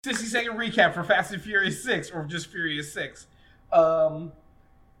60-second recap for Fast and Furious 6, or just Furious 6. Paul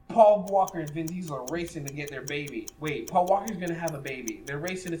Walker and Vin Diesel are racing to get their baby. Wait, Paul Walker's gonna have a baby. They're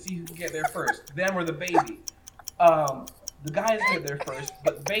racing to see who can get there first, them or the baby. The guys get there first,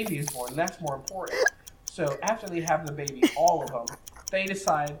 but the baby is born, and that's more important. So after they have the baby, all of them, they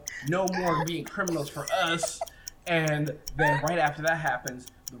decide no more being criminals for us. And then right after that happens,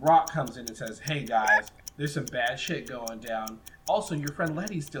 The Rock comes in and says, "Hey guys, there's some bad shit going down. Also, your friend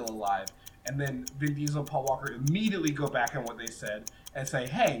Letty's still alive." And then Vin Diesel and Paul Walker immediately go back on what they said and say,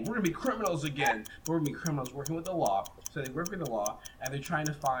 "Hey, we're going to be criminals again. We're going to be criminals working with the law." So they work with the law, and they're trying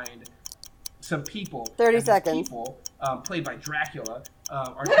to find some people. 30 seconds. People, played by Dracula,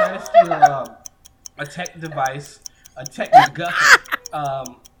 are trying to steal a tech device, a tech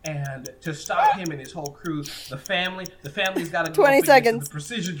MacGuffin, and to stop him and his whole crew, the family's got to go 20 up seconds. against the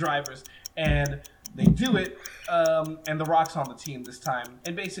precision drivers, and they do it, and The Rock's on the team this time.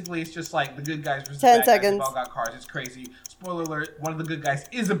 And basically, it's just like the good guys versus 10 bad seconds. guys. They've all got cars. It's crazy. Spoiler alert, one of the good guys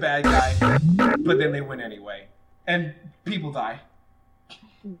is a bad guy, but then they win anyway. And people die.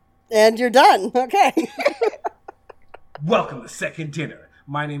 And you're done. Okay. Welcome to Second Dinner.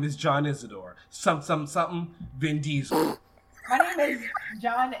 My name is John Isidore. Something, Vin Diesel. My name is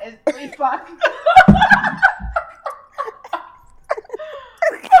John. Wait, fuck.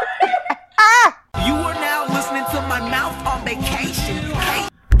 You are now listening to my mouth on vacation.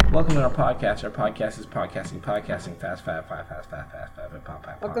 Welcome to our podcast. Our podcast is podcasting, fast,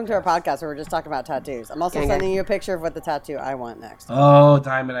 Welcome to our podcast where we're just talking about tattoos. I'm also sending you a picture of what the tattoo I want next. Oh,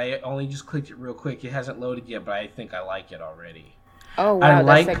 Diamond, I only just clicked it real quick. It hasn't loaded yet, but I think I like it already. Oh, wow,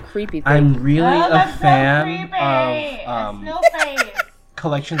 that's a creepy thing. I'm really a fan of of face.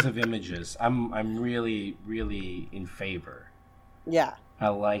 collections of images. I'm really, really in favor. Yeah. I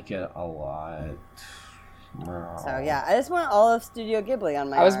like it a lot. So yeah, I just want all of Studio Ghibli on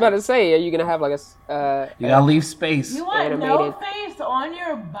my I was about arm. to say, are you gonna have like You gotta leave space. You want Animated. no face on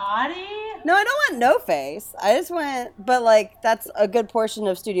your body? No, I don't want no face. I just want, but like that's a good portion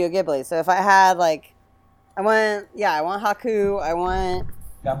of Studio Ghibli. So if I had like, I want Haku, I want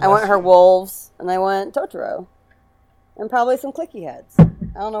her wolves, and I want Totoro, and probably some clicky heads.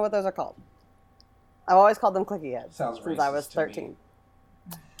 I don't know what those are called. I've always called them clicky heads Sounds since I was racist to me. 13.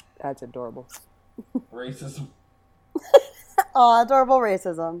 That's adorable. Racism. Aw, adorable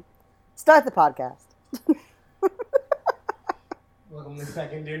racism. Start the podcast. Welcome to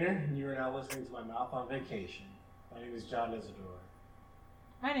Second Dinner. You are now listening to my mouth on vacation. My name is John Isidore.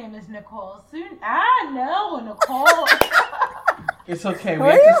 My name is Nicole. Nicole. It's okay. Who We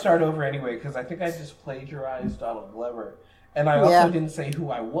are have you? to start over anyway because I think I just plagiarized Donald Glover, and I also didn't say who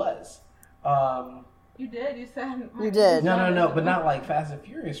I was. You did. You said. You did. No, but not like Fast and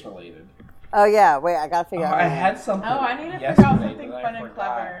Furious related. Oh yeah, wait, I gotta figure out. I had something. Oh, I need to figure out yesterday something that I fun and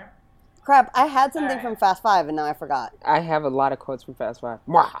forgot. clever. Crap, I had something Alright. from Fast 5 and now I forgot. I have a lot of quotes from Fast Five.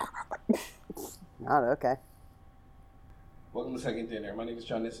 Oh, okay. Welcome to Second Dinner. My name is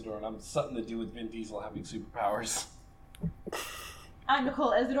John Isidore, and I'm something to do with Vin Diesel having superpowers. I'm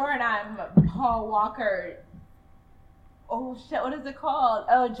Nicole Isidore, and I'm Paul Walker. Oh shit! What is it called?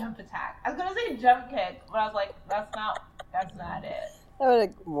 Oh, jump attack. I was gonna say jump kick, but I was like, that's not it. That would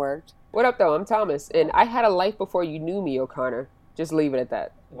have worked. What up, though? I'm Thomas, and I had a life before you knew me, O'Connor. Just leave it at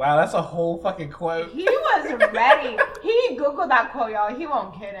that. Wow, that's a whole fucking quote. He was ready. He googled that quote, y'all. He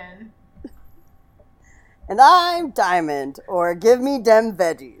won't kidding. And I'm Diamond, or give me dem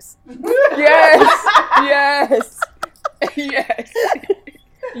veggies. Yes! Yes! Yes!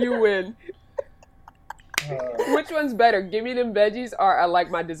 You win. Which one's better? Give me them veggies, or I like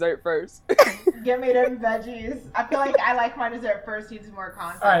my dessert first? Give me them veggies. I feel like I like my dessert first. Needs more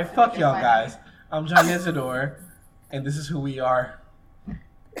context. All right, fuck y'all, Like- guys. I'm John Isidore, and this is who we are.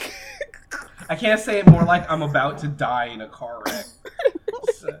 I can't say it more like I'm about to die in a car wreck.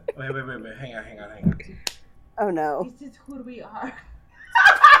 So, wait. Hang on. Oh no. This is who we are.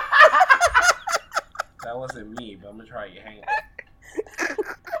 That wasn't me, but I'm gonna try it. Hang on.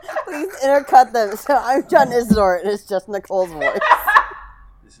 Please intercut them. So I'm John Isidore, and it's just Nicole's voice.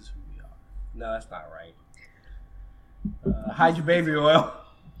 This is who we are. No, that's not right. Hide your baby oil.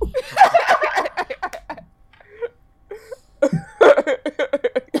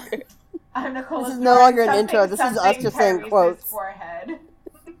 I'm Nicole. This is no longer an intro. This is us just saying Tyrese's quotes. Forehead.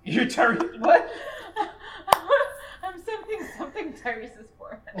 You're what? I'm something Tyrese's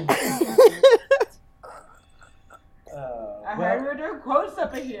forehead. I heard we're doing quotes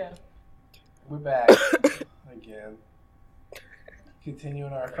up in here. We're back again.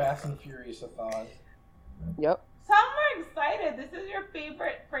 Continuing our Fast and Furious-a-thon. Yep. Some are excited. This is your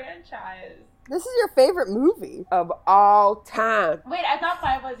favorite franchise. This is your favorite movie. Of all time. Wait, I thought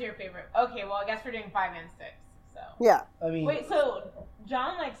 5 was your favorite. Okay, well, I guess we're doing 5 and 6. So. Yeah. I mean, Wait, so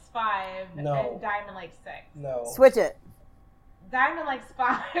John likes 5 No. and Diamond likes 6. no. Switch it. Diamond likes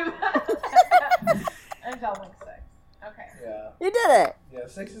 5 and John likes 6. Okay. Yeah. You did it. Yeah,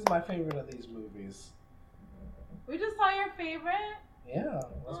 6 is my favorite of these movies. We just saw your favorite. Yeah,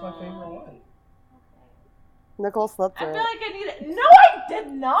 that's my favorite one. Nicole slept I through feel it. like I need it. No, I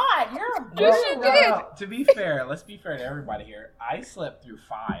did not. You're a Yes, bitch. you did. To be fair, let's be fair to everybody here. I slept through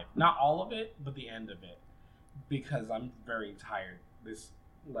 5. Not all of it, but the end of it. Because I'm very tired this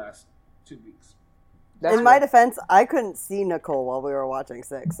last 2 weeks. That's In my right. defense, I couldn't see Nicole while we were watching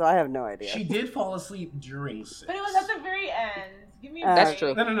 6, so I have no idea. She did fall asleep during 6. But it was at the very end. Give me a That's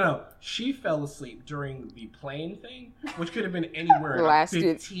break. true. No. She fell asleep during the plane thing, which could have been anywhere in a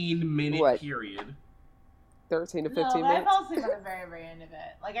Lasted, 15-minute what? period. 13 to No, 15 but I minutes. fell asleep at the very, very end of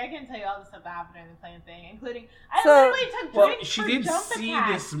it. Like, I can tell you all the stuff that happened during the plane thing, including I So- literally took Well, drinks she for did jump see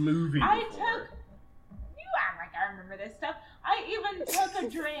attack. this movie I before. You act like I remember this stuff. I even took a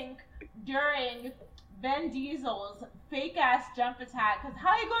drink during Vin Diesel's fake ass jump attack. Cause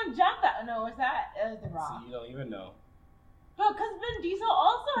how you gonna jump that? No, was that? It was The Rock. So you don't even know. But cause Vin Diesel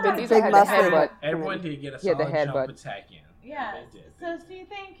also Vin had a Diesel Big had jump the mustache. headbutt. attack. Everyone did get a He had the solid jump headbutt. attack in. Yeah. They did. So see,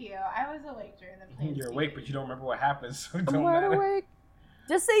 thank you. I was awake during the plane. You're scene. awake, but you don't remember what happened, so it I'm don't wide matter. awake.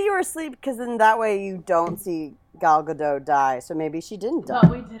 Just say you were asleep, because then that way you don't see Gal Gadot die. So maybe she didn't die. But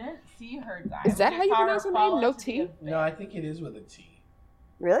we didn't see her die. Is that We how you saw pronounce her name? fall No into T? the abyss. No, I think it is with a T.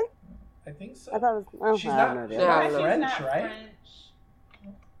 Really? I think so. I thought it was. Oh, She's I have not- no idea. she's No, not I don't know. French, She's not right?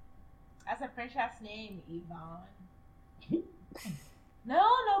 French. That's a French ass name, Yvonne. No,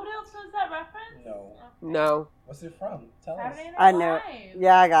 nobody else knows that reference. No. Okay. No. What's it from? Tell us. Saturday Night I know. Live.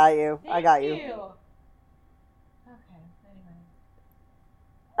 Yeah, I got you. I Thank got you. Okay. Anyway.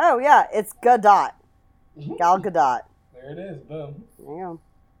 Oh yeah, it's Gadot. Gal Gadot. There it is. Boom. There you go.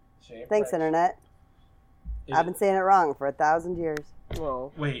 She ain't Thanks, French. internet. Is I've been saying it wrong for 1,000 years.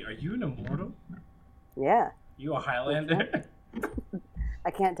 Oh. Wait, are you an immortal? Yeah, You a Highlander?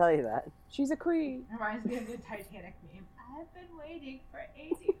 I can't tell you that. She's a Creed. Reminds me of the Titanic meme. I've been waiting for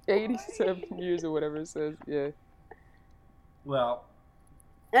 87 years or whatever it says. Yeah. Well,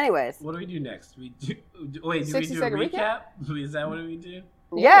 Anyways, what do we do next? We do, wait, do we 60 do a second recap? Is that what we do?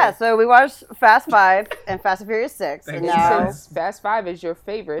 yeah. So we watched Fast 5 and Fast and Furious 6, Thank and you. now Since Fast 5 is your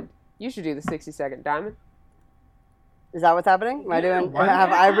favorite, you should do the 60-second Diamond. is that what's happening? Am I Yeah, doing? why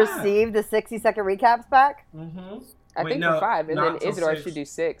Have I not? received the 60-second recaps back? Mm-hmm. I think for 5, and then Isidore should do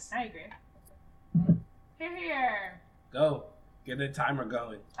 6. I agree. Here. Go. Get the timer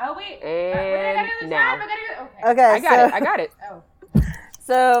going. Oh, wait. And wait, I gotta do the now. time. I gotta do Okay. Okay, I got it. Oh.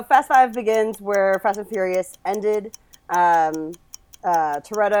 So Fast 5 begins where Fast and Furious ended.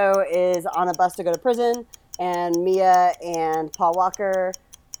 Toretto is on a bus to go to prison, and Mia and Paul Walker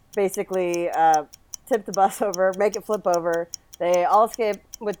basically tip the bus over, make it flip over. They all escape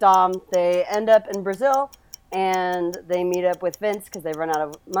with Dom. They end up in Brazil, and they meet up with Vince because they run out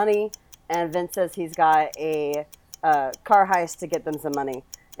of money. And Vince says he's got a car heist to get them some money,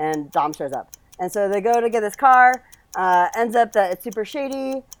 and Dom shows up. And so they go to get this car. Ends up that it's super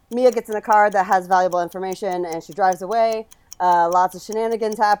shady. Mia gets in a car that has valuable information, and she drives away. Lots of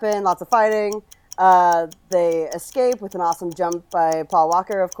shenanigans happen, lots of fighting. They escape with an awesome jump by Paul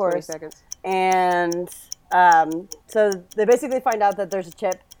Walker, of 20 course. seconds. And so they basically find out that there's a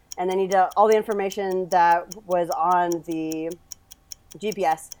chip, and they need all the information that was on the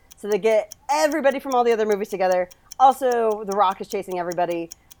GPS. So they get everybody from all the other movies together. Also, The Rock is chasing everybody,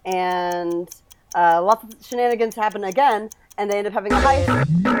 and lots of shenanigans happen again, and they end up having a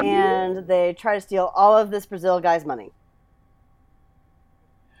heist, and they try to steal all of this Brazil guy's money.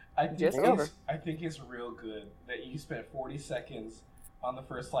 I think, Just over. I think it's real good that you spent 40 seconds on the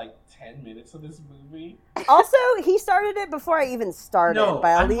first, 10 minutes of this movie. Also, he started it before I even started No,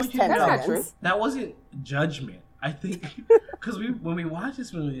 by at I'm least with you 10 now. That's not seconds. true. That wasn't judgment. I think, because when we watched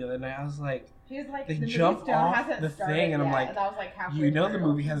this movie the other night, I was like, He's like, They the movie jump still off hasn't the started thing, and I'm yet. like, and I was like halfway you know the through.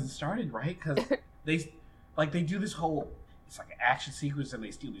 movie hasn't started, right? Because they do this whole, it's like an action sequence, and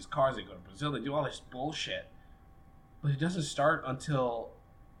they steal these cars, they go to Brazil, they do all this bullshit. But it doesn't start until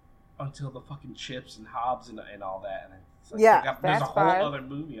the fucking chips and Hobbs and all that. And it's like, Yeah, there's a Fast whole Five. other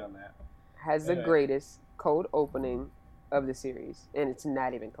movie on that. Has the Yeah. greatest cold opening of the series, and it's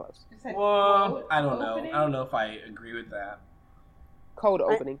not even close. You said Well, quote I don't know. opening? I don't know if I agree with that. Cold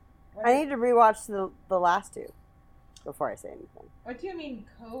opening. I need to rewatch the last two before I say anything. What do you mean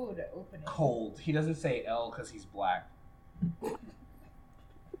code opening? Cold. He doesn't say L because he's black.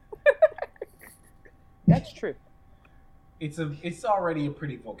 That's true. It's already a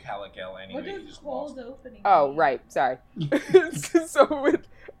pretty vocalic L anyway. What you does just cold lost. opening Oh, mean? right. Sorry. So with,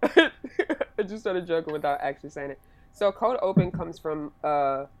 I just started joking without actually saying it. So cold open comes from,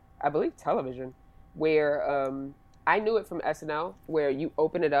 I believe, television, where I knew it from SNL, where you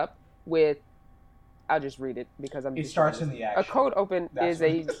open it up with. I'll just read it because I'm. It starts in the action. A cold open That's is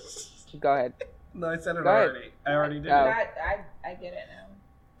a. Go ahead. No, I said it Go ahead. already. I already did. Oh. I get it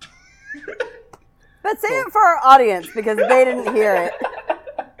now. But say it for our audience because they didn't hear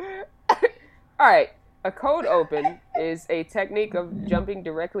it. All right. A cold open is a technique of jumping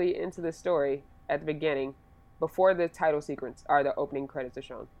directly into the story at the beginning before the title sequence or the opening credits are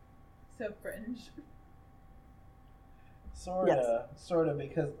shown. So cringe. Sorta,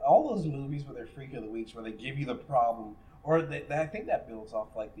 because all those movies where they're Freak of the Weeks, where they give you the problem, or I think that builds off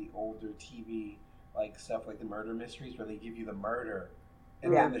like the older TV like stuff, like the murder mysteries, where they give you the murder,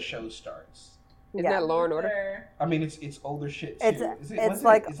 and then the show starts. Isn't that Law and Order? I mean, it's older shit too. It's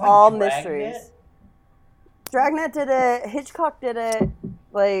like all Dragnet? mysteries. Dragnet did it. Hitchcock did it.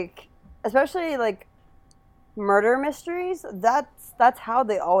 Like, especially like murder mysteries. That's how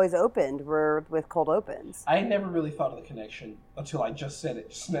they always opened. Were with cold opens. I never really thought of the connection until I just said it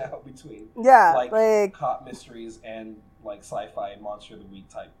just now between like cop mysteries and like sci-fi monster of the week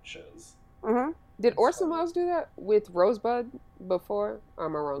type shows. Mm-hmm. Did Orson Welles do that with Rosebud before? Or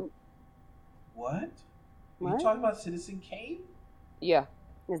am I wrong? What? Are What? you talking about Citizen Kane? Yeah.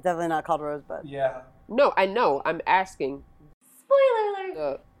 It's definitely not called Rosebud. Yeah. No, I know. I'm asking. Spoiler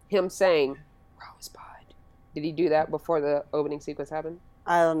alert. Him saying Rosebud. Did he do that before the opening sequence happened?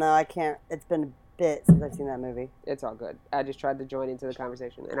 I don't know. I can't. It's been a bit since I've seen that movie. It's all good. I just tried to join into the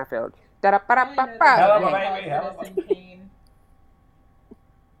conversation and I failed. I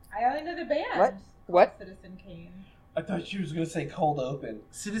only know the band. What? Citizen Kane. I thought you was gonna say Cold Open.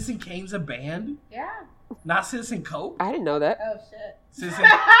 Citizen Kane's a band, Yeah. not Citizen Cope. I didn't know that. Oh shit. Citizen.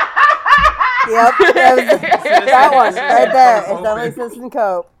 Yep, that one right there. It's definitely Citizen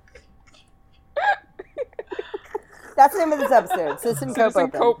Cope. That's the name of this episode. Citizen Cope Citizen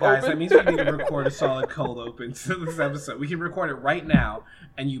Open. Cope. Guys, that means we need to record a solid Cold Open to this episode. We can record it right now,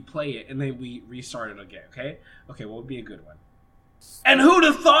 and you play it, and then we restart it again. Okay? Okay. What would be a good one? And who'd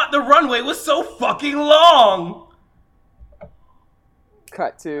have thought the runway was so fucking long?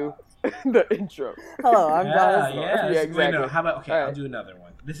 Cut to the intro. Hello, I'm John. Yeah, Yeah, Wait, exactly. no, how about okay? All I'll right. do another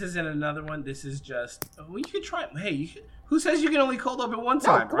one. This isn't another one. This is just. Well, you could try. Hey, you could, who says you can only cold open one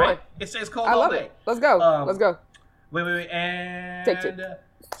time? come right? on. It says cold I all love day. it. Let's go. Let's go. Wait, and Take two.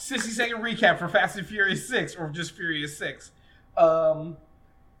 60-second recap for Fast and Furious 6, or just Furious 6. Paul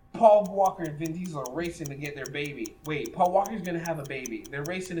Walker and Vin Diesel are racing to get their baby. Wait, Paul Walker's gonna have a baby. They're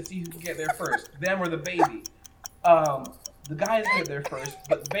racing to see who can get there first, them or the baby. The guys get there first,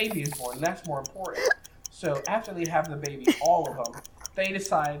 but the baby is born, and that's more important. So after they have the baby, all of them, they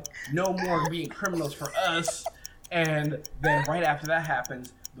decide no more being criminals for us. And then right after that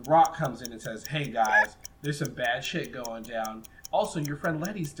happens, The Rock comes in and says, "Hey guys, there's some bad shit going down. Also, your friend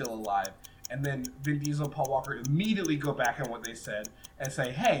Letty's still alive." And then Vin Diesel and Paul Walker immediately go back on what they said and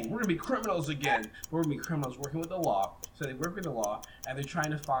say, "Hey, we're going to be criminals again. We're going to be criminals working with the law." So they work with the law, and they're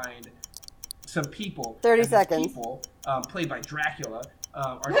trying to find some people. 30 and these seconds. People, played by Dracula,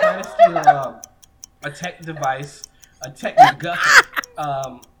 are trying to steal a tech device, a tech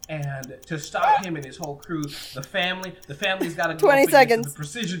MacGuffin, and to stop him and his whole crew, the family's got to go 20 up against seconds. the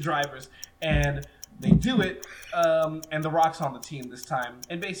precision drivers, and they do it, and The Rock's on the team this time.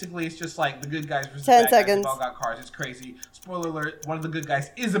 And basically, it's just like the good guys versus 10 bad guys. seconds. They've all got cars. It's crazy. Spoiler alert, one of the good guys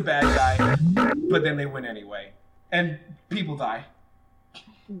is a bad guy, but then they win anyway. And people die.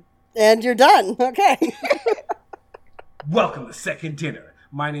 And you're done. Okay. Welcome to Second Dinner.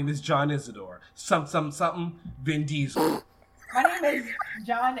 My name is John Isidore. Something, Vin Diesel. My name is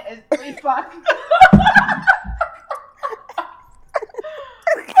John. Wait, fuck.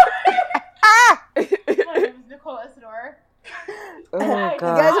 My name is Nicole Isidore. Oh, You God.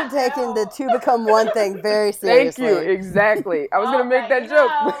 guys are taking the two become one thing very Thank seriously. you. Exactly. I was going to make that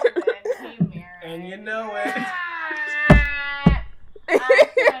joke. And you know it. My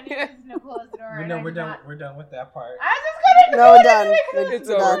name is Nicole Isidore. We and know I we're did done. not- We're done with that part. I was just No, gonna we're do done. it because It's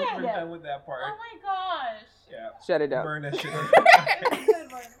it was over. good. We're done with that part. Oh my gosh. Yeah. Shut it up. Burn that shit. It's a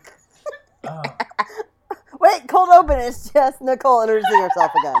good one. Oh. Wait, cold open is just Nicole introducing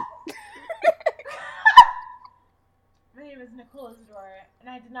herself again. My name is Nicole Isidore, and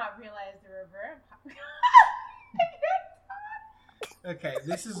I did not realize there were vampires. Okay,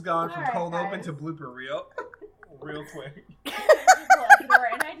 this has gone from Alright, cold open guys. to blooper reel. Real quick. My name is Nicole Isidore,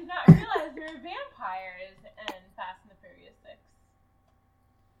 and I did not realize there were vampires in Fast and the Furious 6.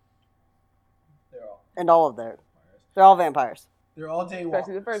 They're all And all of their. vampires. They're all vampires. They're all daywalkers.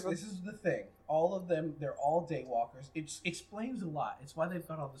 Especially the first one. This is the thing. All of them, they're all daywalkers. It explains a lot. It's why they've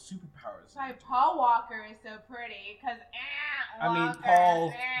got all the superpowers. Sorry, Paul Walker is so pretty because.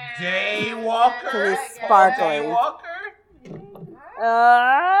 Paul Daywalker. He's sparkling. Daywalker. Uh,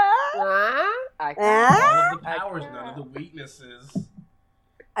 I All of the powers, none of the weaknesses.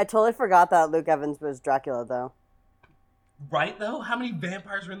 I totally forgot that Luke Evans was Dracula, though. Right though? How many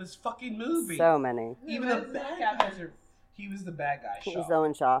vampires are in this fucking movie? So many. Even the bad guys are. He was the bad guy. It Shaw. was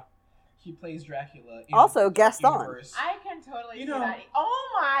Owen Shaw. He plays Dracula. In Also, the Gaston. universe. I can totally You see know- that.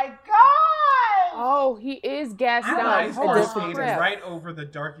 Oh my god! Oh, he is Gaston. You guys Holy are crap. skating right over the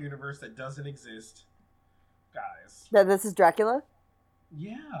dark universe that doesn't exist, guys. That this is Dracula?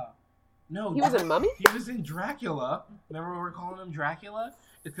 Yeah. No. He was in Mummy? He was in Dracula. Remember we were calling him Dracula?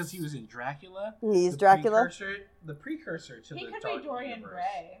 It's because he was in Dracula. He's Dracula? The precursor to He the could dark be Dorian universe.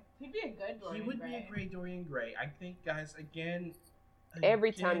 Gray. He'd be a good Dorian He would Gray. be a great Dorian Gray. I think, guys, again.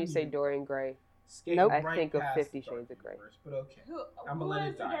 Every time you say Dorian Gray, skate Nope. I right think of past 50 the dark Shades of Grey. universe, but okay. Who I'ma who let is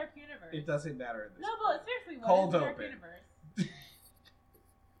it the die. Dark Universe? It doesn't matter in this. No, but seriously, what Cold is the Dark open. Universe?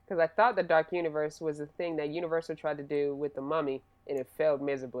 because I thought the Dark Universe was a thing that Universal tried to do with the Mummy, and it failed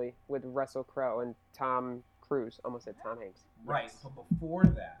miserably with Russell Crowe and Tom Cruise. Almost said Tom Hanks. Right, Yes. but before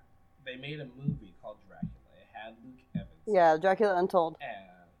that, they made a movie called Dracula. It had Luke Evans. Yeah, Dracula Untold.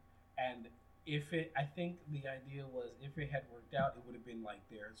 And if it, I think the idea was if it had worked out, it would have been like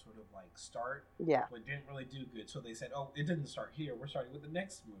their sort of like start, Yeah. but it didn't really do good. So they said, oh, it didn't start here. We're starting with the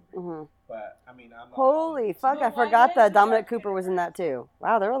next movie. hmm But I mean, I'm not. Holy fuck, So I why forgot is that the Dominic Dark Cooper was in that too.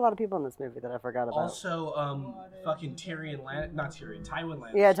 Wow, there were a lot of people in this movie that I forgot about. Also, What is fucking the Tyrion, not Tyrion, Tywin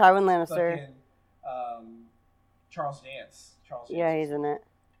Lannister. Yeah, Tywin Lannister. Fucking, Charles Dance. Charles Dance. Yeah, he's in it.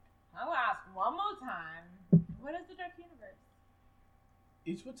 I'll ask one more time. What is the Dark Universe?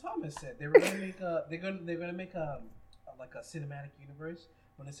 It's what Thomas said. They were gonna make a. They're gonna make like a cinematic universe,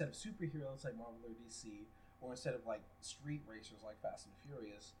 but instead of superheroes like Marvel or DC, or instead of like street racers like Fast and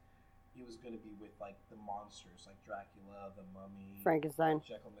Furious, it was gonna be with like the monsters like Dracula, the Mummy, Frankenstein.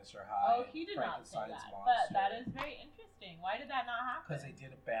 Jekyll, Mr. Hyde. Oh, he did not say that. Frankenstein's But that monster. is very interesting. Why did that not happen? Because they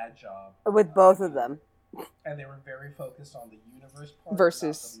did a bad job, With both of them. and they were very focused on the universe part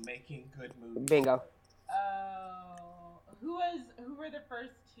Versus- not the making good movies. Bingo. part. Oh, who were the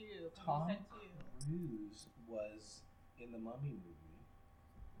first two? Tom You said two. Cruise was in the Mummy movie,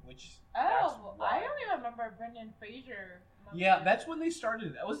 which Oh, that's I why. don't even remember Brendan Fraser. Yeah, that's when they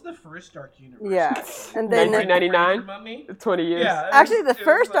started. That was the first Dark Universe. Yeah, actually. and then- 1999? Mummy. 20 years. Yeah, Actually, the it was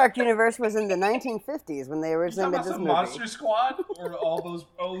first like- Dark Universe was in the 1950s when they You originally talking made about this some movie. Monster Squad or all those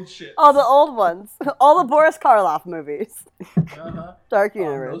old shit? All the old ones. All the Boris Karloff movies. Uh-huh. Dark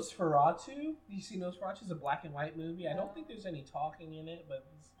Universe. Nosferatu. You see Nosferatu? It's a black and white movie. I don't think there's any talking in it, but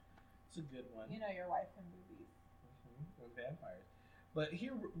it's a good one. You know your wife in movies. With vampires. But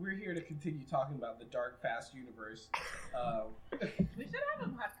here we're here to continue talking about the dark, fast universe. We should have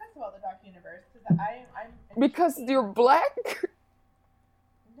a podcast about the Dark Universe because I'm Because you're black?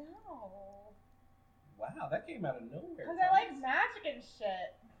 no, Wow, that came out of nowhere. because I like magic and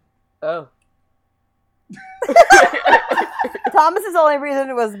shit. Oh. Thomas's only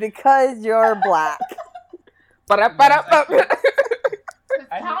reason was because you're black. Ba-da-ba-da-ba. Because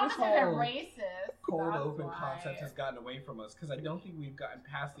I think Thomas this is a whole racist. cold that's open why. concept has gotten away from us because I don't think we've gotten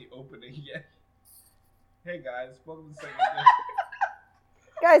past the opening yet. Hey guys, welcome to the second.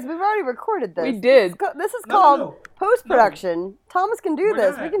 Guys, we've already recorded this. We did. This is No, called no. post-production. Thomas can do We're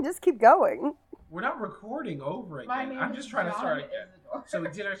this. not. We can just keep going. We're not recording over My again. name I'm is just trying to John start again. Isidore. So we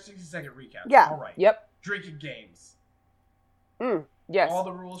did our 60-second recap. Yeah. All right. Yep. Drinking games. Yes. All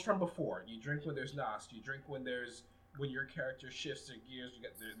the rules from before. You drink when there's nos. You drink when your character shifts their gears. You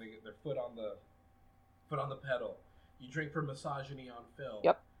get their foot on the pedal. You drink for misogyny on film.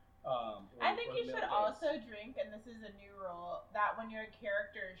 Yep. I think you should also drink, and this is a new rule, that when your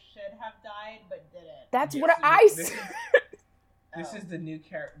character should have died but didn't. That's Yes, what I this said. This is the new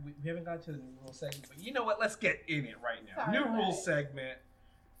character. We haven't gotten to the new rule segment, but you know what? Let's get in it right now. Sorry, New go rule ahead. segment.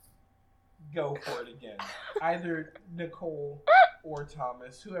 Go for it again. Either Nicole or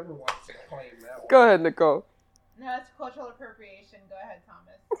Thomas, whoever wants to claim that one. Go ahead, Nicole. No, it's cultural appropriation. Go ahead,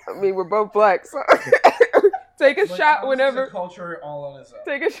 Thomas. I mean, we're both black, so take a But shot Thomas is whenever. a culture all on his own.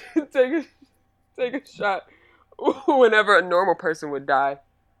 Take a shot whenever a normal person would die.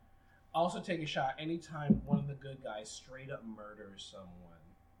 Also, take a shot anytime one of the good guys straight up murders someone.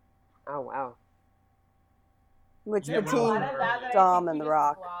 Oh wow. Which Yeah, There's a lot between of that I Dom think and we The just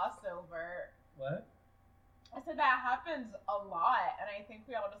Rock. gloss over. What? I said that happens a lot, and I think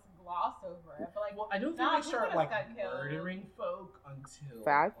we all just gloss over it. But like, Well, I don't think Nah, they start people like just got killed. murdering folk until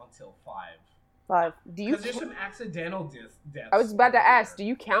Five? Until 5. 5. Do you? Because there's some accidental deaths. I was about to ask. Do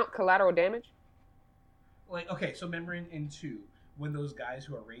you count collateral damage? Like, okay, so remember in 2, when those guys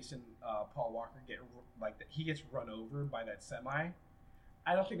who are racing Paul Walker he gets run over by that semi.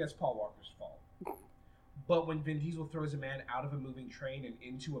 I don't think that's Paul Walker's fault. But when Vin Diesel throws a man out of a moving train and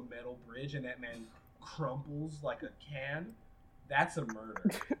into a metal bridge, and that man crumples like a can, that's a murder.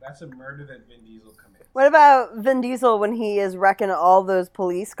 That's a murder that Vin Diesel commits. What about Vin Diesel when he is wrecking all those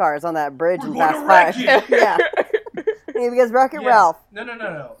police cars on that bridge in We're Fast gonna wreck 5? it! Yeah. Because Wreck-It Ralph.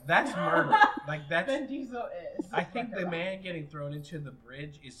 No. That's murder. Like that's. Vin Diesel is. I think the man getting thrown into the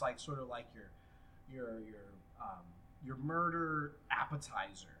bridge is like sort of like your murder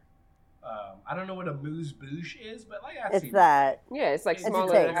appetizer. I don't know what a moose bouche is, but like that's It's that. Yeah, it's like It's smaller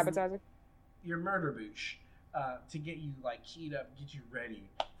a than an taste. appetizer. your murder bouche to get you like keyed up, get you ready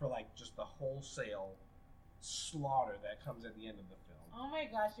for like just the wholesale slaughter that comes at the end of the film. Oh my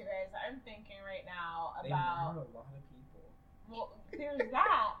gosh, you guys! I'm thinking right now They about. murder a lot of people. Well, there's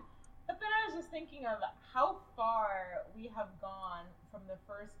that. But then I was just thinking of how far we have gone from the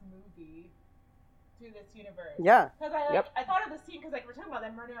first movie to this universe. Yeah. Because I Yep. I thought of the scene because like we're talking about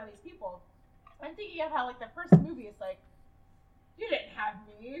them murdering all these people. I'm thinking of how like the first movie is like, you didn't have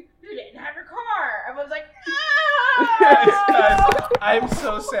me, you didn't have your car. Everyone's like, Guys, I'm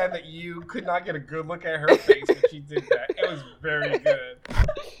so sad that you could not get a good look at her face when she did that. It was very good.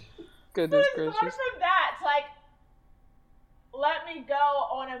 Goodness But it's gracious. gone from that to like, let me go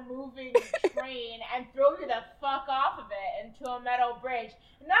on a moving train and throw you the fuck off of it into a metal bridge.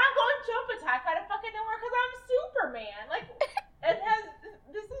 Now I'm going jump attack out of fucking nowhere because I'm Superman. Like,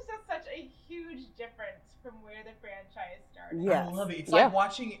 this is just such a huge difference from where the franchise started. Yes. I love it. It's Yeah. like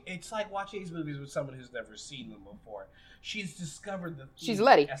watching these movies with someone who's never seen them before. She's discovered the She's theme of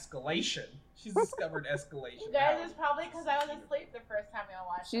Letty. Escalation. She's discovered escalation. You guys, it's probably because I was asleep the first time y'all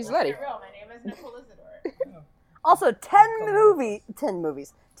watched She's it. Let's Letty. get real. My name is Nicole Isidore. Also, 10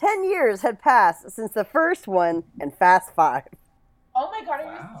 years had passed since the first one in Fast 5. Oh my god, are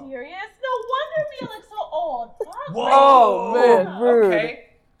Wow. you serious? No wonder Mia looks so old. Fuck. Whoa! Oh, man, rude. Okay,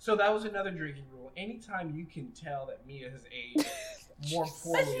 so that was another drinking rule. Anytime you can tell that Mia has aged more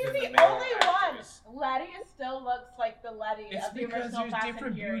poorly But she's than the the male only actress, one. Letty still looks like the Letty it's of the because original there's Fast different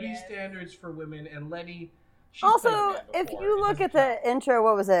and beauty Furious. standards for women, and Letty. she's played a Also, man if before. you It look at doesn't the intro,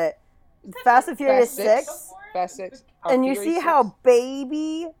 what was it? Fast and Furious Fast 6? Fast 6. And you Fury see 6. how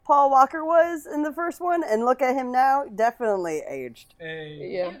baby Paul Walker was in the first one, and look at him now, definitely aged. count. Hey.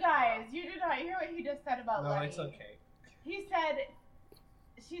 Yeah. You guys, you did not hear what he just said about No, Letty. it's okay. He said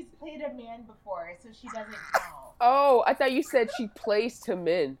she's played a man before, so she doesn't count. Oh, I thought you said she plays to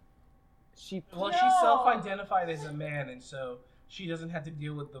men. Well, she No. self-identified as a man, and so she doesn't have to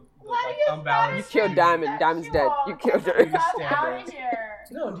deal with the Letty like, is unbalanced. You killed Diamond. That Diamond's she dead. won't. You killed her. Get out Standards. of here.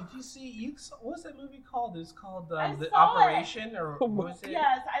 No, did you see? What was that movie called? It's called I The saw it. Operation, or Oh what was it?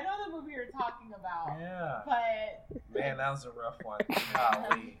 Yes, I know the movie you're talking about, Yeah. but Man, that was a rough one.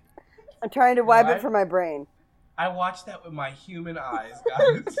 Golly. I'm trying to wipe Right? it from my brain. I watched that with my human eyes,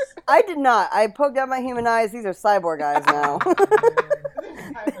 guys. I did not. I poked out my human eyes. These are cyborg eyes now.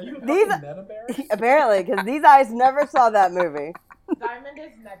 Are you a These- fucking metabear? Apparently, because these eyes never saw that movie. Diamond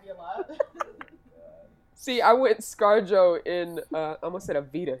is Nebula. See, I went ScarJo in, I almost said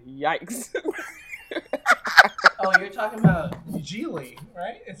Avita. Yikes. Oh, you're talking about Geely,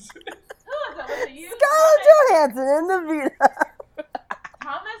 right? Who is it? Was it you? Scarlett Johansson in the Vita.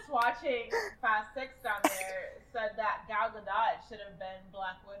 Thomas watching Fast 6 down there said that Gal Gadot should have been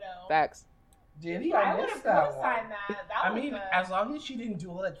Black Widow. Facts. Did he? I I would missed have that one. co-signed that. That I was mean, a- as long as she didn't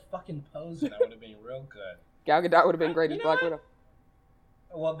do all that fucking posing, that would have been real good. Gal Gadot would have been great You as know Black what? Widow.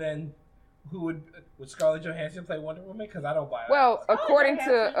 Well, then, would Scarlett Johansson play Wonder Woman? Because I don't buy that. Well, Scarlett according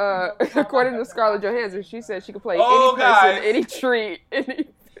Johansson to can go according to fuck Scarlett herself. Johansson, she said she could play Oh, any person, guys. any tree, any.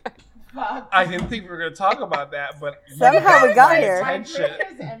 Fuck. I didn't think we were going to talk about that, but Somehow we got my here. My attention. drink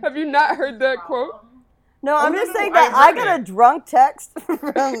is empty. Have you not heard that quote? No, I'm no, just no, saying I that I heard got a it. drunk text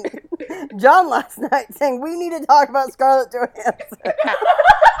from John last night saying we need to talk about Scarlett Johansson.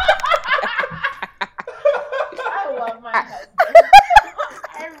 I love my husband.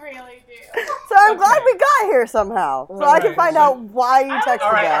 I really do. So I'm Okay. glad we got here somehow, so I can Right, find so- out why you texted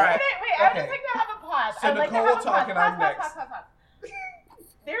All right, that. all right. Wait, I would Okay. just like to have a pause. So I'd like to Nicole have will a talk pause. and I'm Pause, next. pause.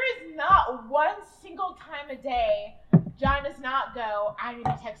 There is not one single time a day John does not go, I need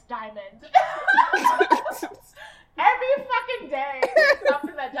to text Diamond. Every fucking day, there's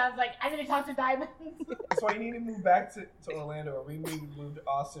something that John's like, I need to talk to Diamond. That's why you need to move back to Orlando, or we need to move to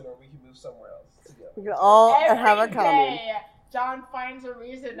Austin, or we can move somewhere else together. We can all Every have a commune. day, John finds a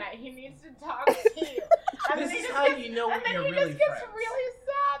reason that he needs to talk to you. And This then is he how just you know and then you're he really just gets friends. really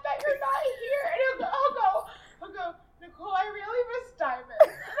sad that you're not here. And I'll go, Nicole, I really miss Diamond.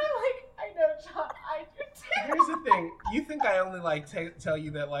 And I'm like, I know, John, I do too. Here's the thing. You think I only like tell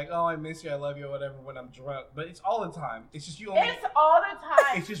you that like, oh, I miss you, I love you, or whatever when I'm drunk, but it's all the time. It's just you only. It's all the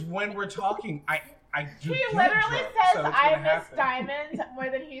time. It's just when we're talking, I do He get literally drunk, says, so it's I gonna miss happen. Diamond more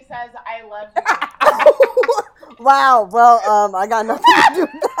than he says, I love you. Wow. Well, I got nothing to do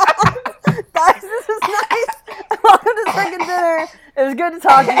with that. Guys, this was nice. Welcome to Second Dinner. It was good to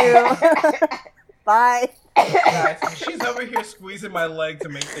talk to you. Bye. Guys, she's over here squeezing my leg to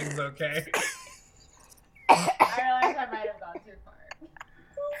make things okay. I realized I might have gone too far.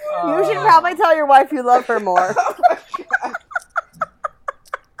 You should probably tell your wife you love her more.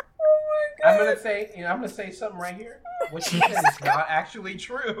 I'm gonna say something right here. What she said is not actually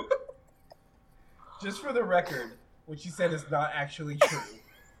true. Just for the record, what she said is not actually true.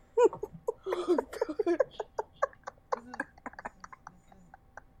 Oh, God.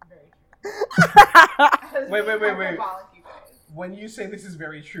 Very true. Wait. When you say this is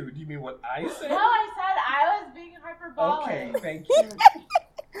very true, do you mean what I said? No, I said I was being hyperbolic. Okay, thank you.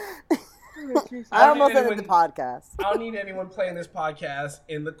 I almost ended the podcast. I don't need anyone playing this podcast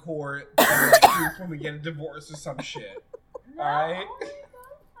in the court like, when we get a divorce or some shit. No, Alright? oh my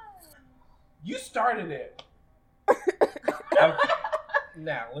God. You started it. Okay.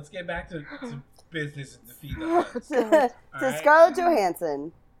 Now, let's get back to business and defeat the Huns. To Alright? Scarlett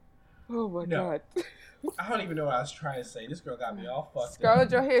Johansson. Oh, my No. God. I don't even know what I was trying to say. This girl got me all fucked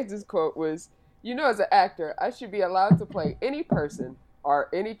Scarlett up. Johansson's quote was, "You know, as an actor, I should be allowed to play any person or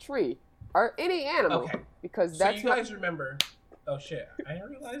any tree or any animal Okay. because So that's you what." guys remember... Oh, shit. I didn't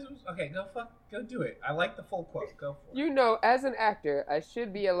realize it was... Okay, go do it. I like the full quote. Go for it. You know, as an actor, I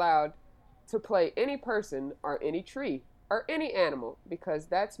should be allowed to play any person or any tree or any animal because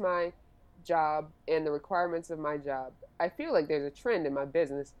that's my job and the requirements of my job. I feel like there's a trend in my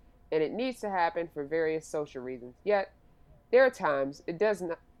business and it needs to happen for various social reasons. Yet, there are times it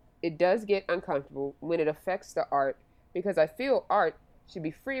does get uncomfortable when it affects the art because I feel art should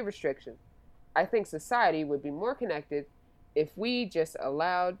be free of restriction. I think society would be more connected if we just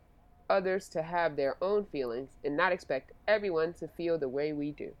allowed others to have their own feelings and not expect everyone to feel the way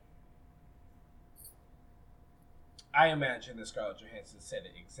we do. I imagine that Scarlett Johansson said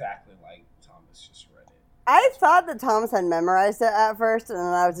it exactly like Thomas just read it. I thought that Thomas had memorized it at first, and then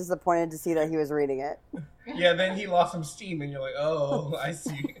I was disappointed to see that he was reading it. Yeah, then he lost some steam, and you're like, oh, I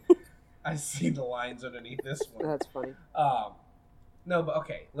see. I see the lines underneath this one. That's funny. No, but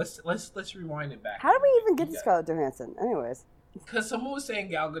okay, let's rewind it back. How did we even get to Scarlett Johansson? Anyways. Because someone was saying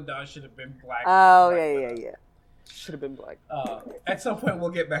Gal Gadot should have been black. Oh, black yeah. Widow. Should have been black. At some point, we'll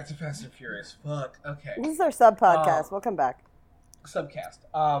get back to Fast and Furious. Fuck. Okay. This is our sub-podcast. We'll come back. Subcast.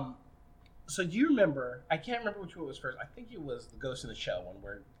 So do you remember? I can't remember which one was first. I think it was the Ghost in the Shell one,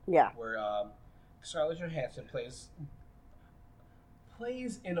 where Scarlett Johansson plays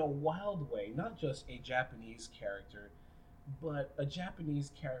in a wild way, not just a Japanese character, but a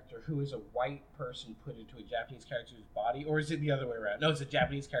Japanese character who is a white person put into a Japanese character's body, or is it the other way around? No, it's a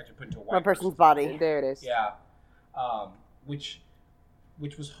Japanese character put into a white person's body. There it is. Yeah, which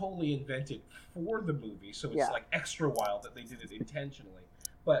was wholly invented for the movie, so it's like extra wild that they did it intentionally.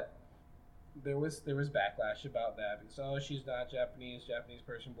 But there was backlash about that because she's not Japanese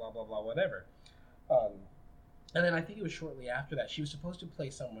person, blah blah blah, whatever. And then I think it was shortly after that she was supposed to play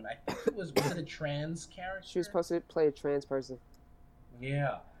someone. I think it was it a trans character? She was supposed to play a trans person.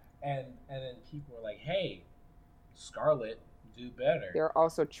 Yeah, and then people were like, "Hey, Scarlett, do better." There are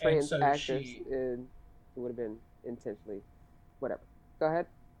also trans so actors, and it would have been intentionally, whatever. Go ahead.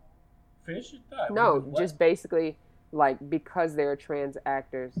 Finish your thought. No, What? just basically like because they're trans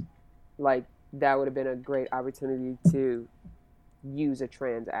actors, like that would have been a great opportunity to use a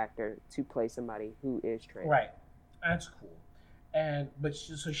trans actor to play somebody who is trans. Right. That's cool.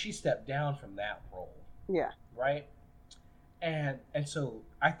 So she stepped down from that role. Yeah. Right? And so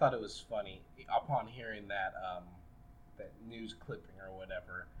I thought it was funny upon hearing that that news clipping or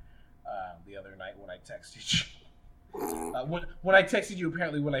whatever the other night when I texted you. When I texted you,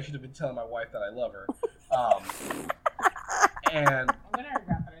 apparently when I should have been telling my wife that I love her. And I'm gonna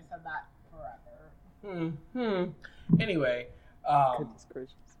regret that I said that forever. Anyway, Goodness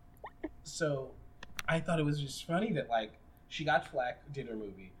gracious. so I thought it was just funny that like she got flack, did her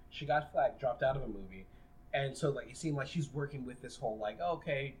movie. She got flack, dropped out of a movie, and so like it seemed like she's working with this whole like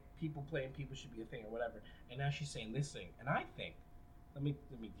okay, people playing people should be a thing or whatever. And now she's saying this thing, and I think let me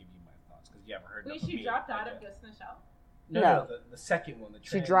give you my thoughts because you haven't heard. Wait, enough of she me dropped out yet. of Ghost in the Shell? No, the second one. The She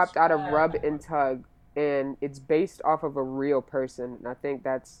trans- dropped out of Rub and Tug and it's based off of a real person. And I think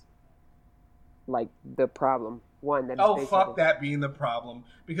that's like the problem. One that. Oh, fuck that being the problem,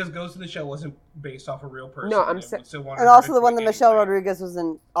 because Ghost in the Shell wasn't based off a real person. No, I'm saying, and also the one that Michelle Rodriguez was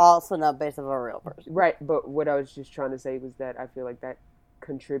in, also not based off a real person. Right, but what I was just trying to say was that I feel like that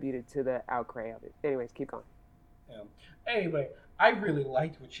contributed to the outcry of it. Anyways, keep going. Anyway, I really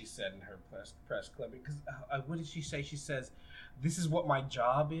liked what she said in her press clip, because what did she say? She says, "This is what my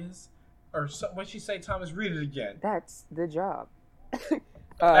job is," or what did she say? Thomas, read it again. That's the job.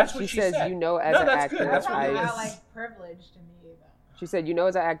 That's what she says, said. as an actor, that's not like privilege to me either. She said,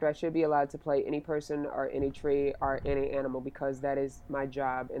 as an actor, I should be allowed to play any person or any tree or any animal because that is my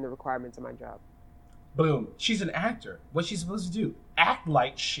job and the requirements of my job. Boom. She's an actor. What's she supposed to do? Act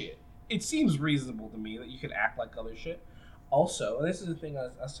like shit. It seems reasonable to me that you could act like other shit. Also, and this is the thing I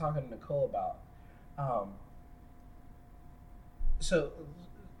was talking to Nicole about. So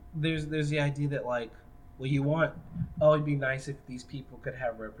there's the idea that, like, well, it'd be nice if these people could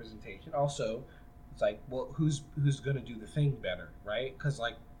have representation. Also, it's like, well, who's going to do the thing better, right? Because,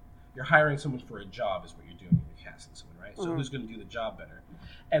 like, you're hiring someone for a job is what you're doing when you're casting someone, right? So who's going to do the job better?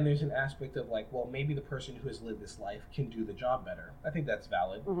 And there's an aspect of, like, well, maybe the person who has lived this life can do the job better. I think that's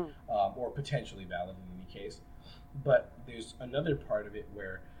valid, or potentially valid in any case. But there's another part of it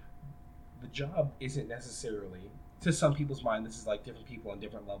where the job isn't necessarily, to some people's mind, this is like different people on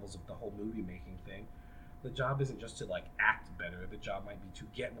different levels of the whole movie making thing. The job isn't just to, like, act better. The job might be to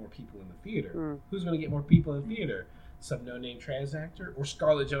get more people in the theater. Who's going to get more people in the theater? Some no-name trans actor or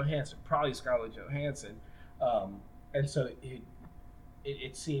Scarlett Johansson? Probably Scarlett Johansson. And so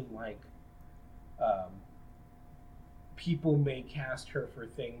it seemed like people may cast her for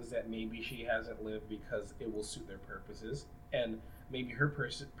things that maybe she hasn't lived because it will suit their purposes. And maybe her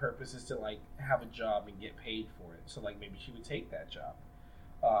purpose is to, like, have a job and get paid for it. So, like, maybe she would take that job.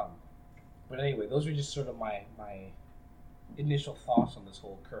 But anyway, those are just sort of my initial thoughts on this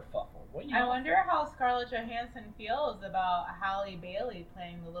whole kerfuffle. I wonder how Scarlett Johansson feels about Halle Bailey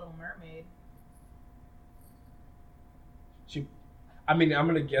playing the Little Mermaid. I'm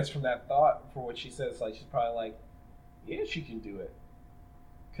going to guess from that thought, for what she says, like, she's probably like, yeah, she can do it.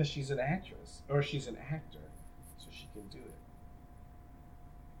 Because she's an actress. Or she's an actor. So she can do it.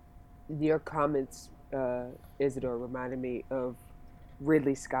 Your comments, Isidore, reminded me of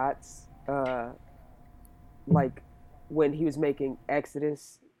Ridley Scott's, like, when he was making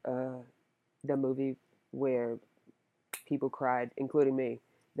Exodus, the movie where people cried, including me,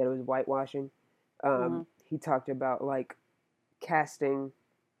 that it was whitewashing. He talked about, like, casting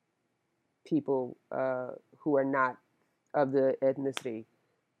people who are not of the ethnicity,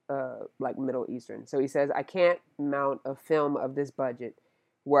 like Middle Eastern. So he says, I can't mount a film of this budget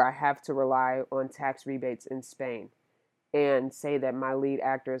where I have to rely on tax rebates in Spain and say that my lead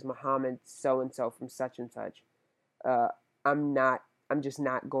actor is Mohammed so-and-so from such and such. I'm just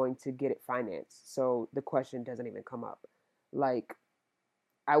not going to get it financed. So the question doesn't even come up. Like,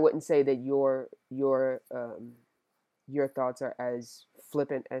 I wouldn't say that your thoughts are as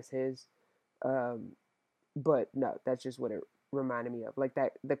flippant as his. But no, that's just what it reminded me of. Like,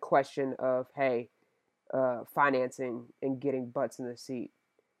 that, the question of, hey, financing and getting butts in the seat.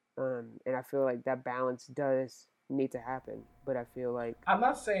 And I feel like that balance does need to happen, but I feel like, I'm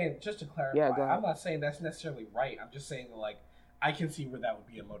not saying, just to clarify, Yeah, go ahead. I'm not saying that's necessarily right. I'm just saying that, like, I can see where that would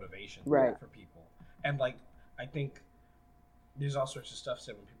be a motivation Right. for people. And, like, I think there's all sorts of stuff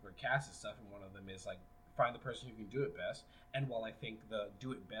said when people are cast and stuff, and one of them is, like, find the person who can do it best. And while I think the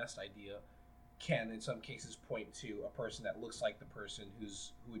do it best idea can in some cases point to a person that looks like the person who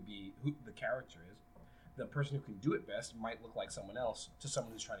the character is, the person who can do it best might look like someone else to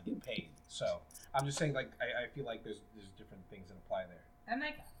someone who's trying to get paid. So I'm just saying, like, I feel like there's different things that apply there. I'm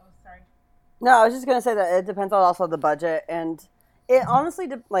like, oh, sorry. No, I was just gonna say that it depends on also the budget, and it honestly,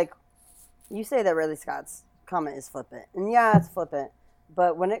 like, you say that Ridley Scott's comment is flippant, and yeah, it's flippant.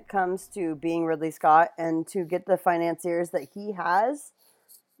 But when it comes to being Ridley Scott and to get the financiers that he has,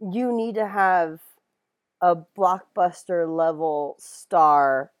 you need to have a blockbuster level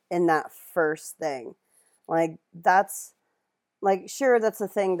star in that first thing. Like, that's, like, sure, that's a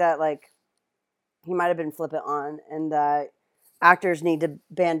thing that, like, he might have been flippant on, and that actors need to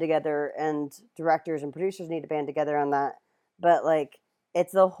band together and directors and producers need to band together on that. But, like,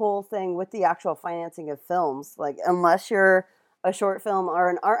 it's the whole thing with the actual financing of films. Like, unless you're a short film or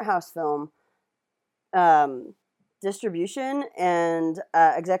an art house film, distribution and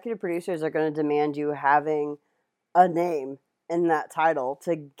executive producers are going to demand you having a name in that title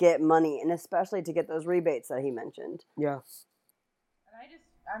to get money, and especially to get those rebates that he mentioned. yeah.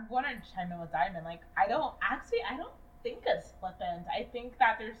 And I want to chime in with Diamond. Like, I don't think it's flippant. I think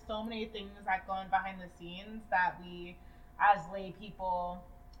that there's so many things that go on behind the scenes that we, as lay people,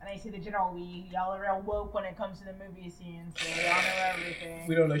 and I see the general we, y'all are real woke when it comes to the movie scenes, so we all know everything.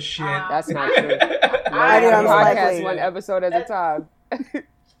 We don't know shit. That's not true. I do on Spike podcast Lee. one episode at a time.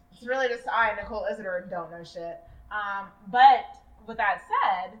 It's really just I, Nicole Isidore, don't know shit. But with that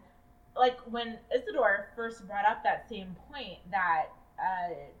said, like when Isidore first brought up that same point that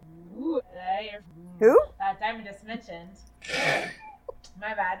Who? that Diamond just mentioned.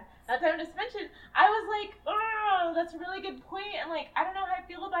 My bad. That Diamond just mentioned. I was like, oh, that's a really good point, and like I don't know how I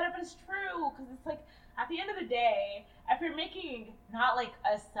feel about it, but it's true because it's like at the end of the day, if you're making not like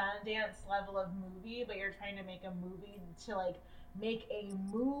a Sundance level of movie, but you're trying to make a movie to like make a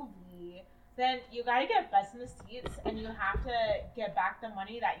movie, then you gotta get butts in the seats and you have to get back the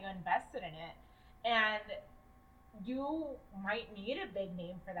money that you invested in it. And you might need a big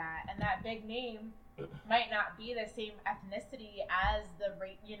name for that, and that big name might not be the same ethnicity as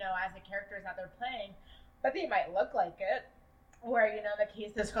as the characters that they're playing, but they might look like it. Or, the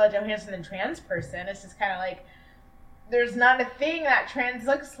case of Scarlett Johansson and trans person, it's just kind of like, there's not a thing that trans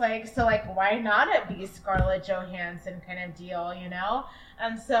looks like, so like why not it be Scarlett Johansson kind of deal,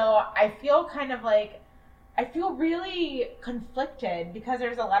 And so I feel really conflicted because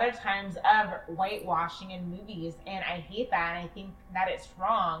there's a lot of times of whitewashing in movies, and I hate that, and I think that it's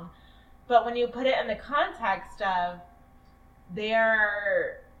wrong. But when you put it in the context of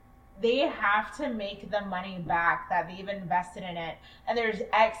they have to make the money back that they've invested in it, and there's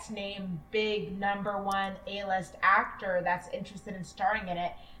X name big #1 A-list actor that's interested in starring in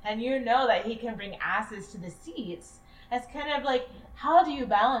it, and that he can bring asses to the seats. It's kind of like, how do you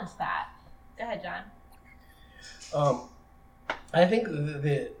balance that? Go ahead, John. I think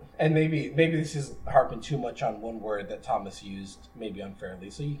and maybe this is harping too much on one word that Thomas used, maybe unfairly.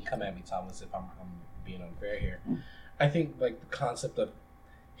 So you can come at me, Thomas, if I'm being unfair here. I think like the concept of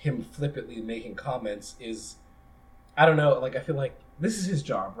him flippantly making comments is, I don't know, like I feel like this is his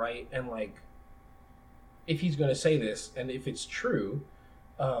job, right? And like, if he's going to say this, and if it's true,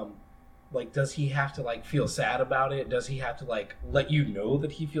 like, does he have to like feel sad about it? Does he have to like let you know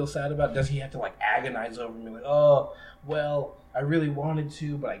that he feels sad about it? Does he have to like agonize over me, like, oh, well, I really wanted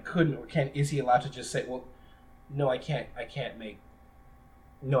to, but I couldn't, or can't? Is he allowed to just say, well, no, I can't make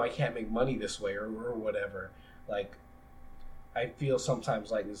money this way, or whatever? Like, I feel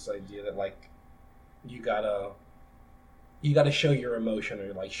sometimes like this idea that like you gotta show your emotion,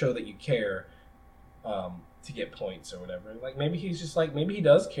 or like show that you care to get points or whatever. Like maybe he's just like, maybe he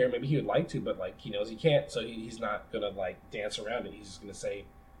does care, maybe he would like to, but like he knows he can't, so he's not gonna like dance around it. He's just gonna say,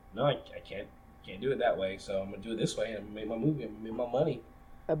 no, I can't do it that way, so I'm gonna do it this way, and I'm gonna make my movie, I'm gonna make my money.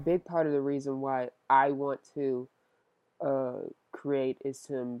 A big part of the reason why I want to create is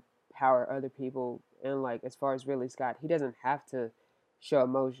to empower other people. And like, as far as Ridley Scott, he doesn't have to show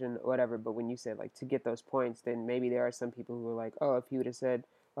emotion or whatever, but when you said like to get those points, then maybe there are some people who are like, oh, if he would have said,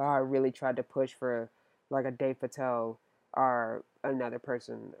 oh, I really tried to push for like a Dave Patel or another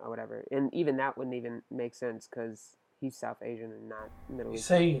person or whatever, and even that wouldn't even make sense because he's South Asian and not Middle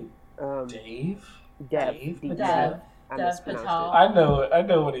Eastern. You say Dave? Dev Patel. I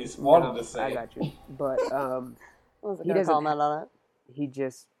know what he's wanted to say. I got you, but He doesn't comment on it. He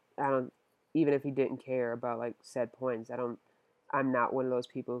just, I don't, even if he didn't care about like said points, I'm not one of those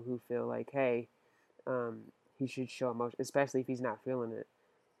people who feel like, hey, he should show emotion, especially if he's not feeling it.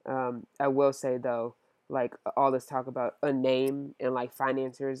 I will say though, like all this talk about a name and like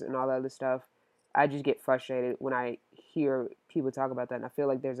financiers and all that other stuff, I just get frustrated when I hear people talk about that, and I feel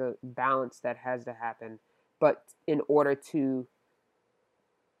like there's a balance that has to happen. But in order to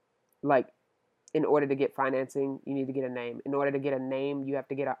get financing, you need to get a name. In order to get a name, you have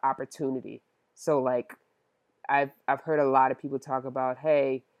to get an opportunity. So like, I've heard a lot of people talk about,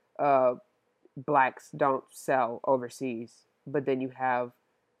 hey, blacks don't sell overseas, but then you have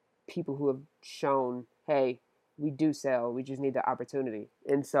people who have shown, hey, we do sell, we just need the opportunity.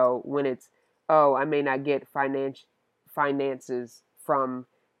 And so when it's, oh, I may not get finances from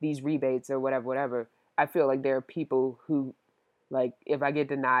these rebates or whatever, I feel like there are people who, like, if I get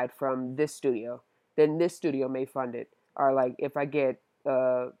denied from this studio, then this studio may fund it. Or like, if I get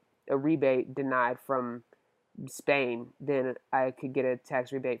a rebate denied from Spain, then I could get a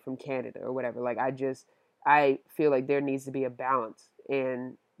tax rebate from Canada or whatever. Like, I feel like there needs to be a balance,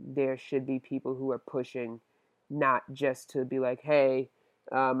 and there should be people who are pushing, not just to be like, hey,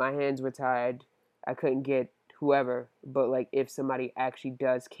 my hands were tied, I couldn't get whoever, but like if somebody actually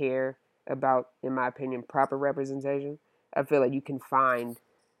does care about, in my opinion, proper representation, I feel like you can find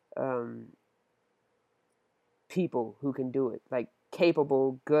people who can do it, like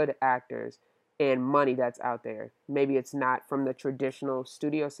capable, good actors, and money that's out there. Maybe it's not from the traditional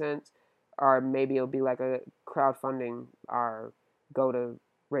studio sense, or maybe it'll be like a crowdfunding or go to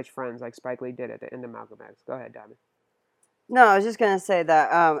rich friends like Spike Lee did at the end of Malcolm X. Go ahead, Diamond. No, I was just going to say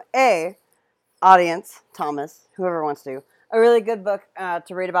that, audience, Thomas, whoever wants to, a really good book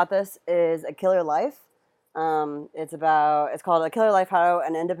to read about this is A Killer Life. It's called A Killer Life, How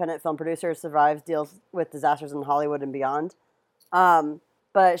an Independent Film Producer Survives, Deals with Disasters in Hollywood and Beyond.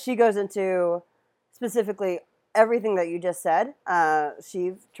 But she goes into specifically everything that you just said.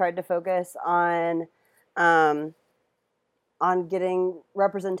 She tried to focus on getting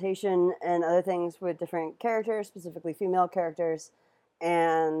representation and other things with different characters, specifically female characters,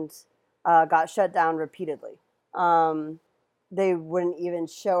 and got shut down repeatedly. They wouldn't even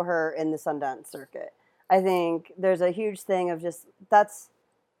show her in the Sundance circuit. I think there's a huge thing of just, that's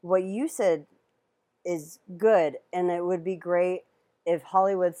what you said is good, and it would be great if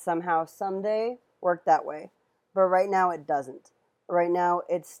Hollywood somehow someday worked that way. But right now it doesn't. Right now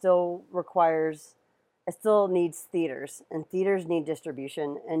it still needs theaters, and theaters need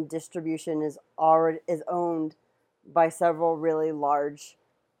distribution, and distribution is owned by several really large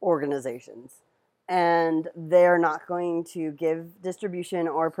organizations. And they're not going to give distribution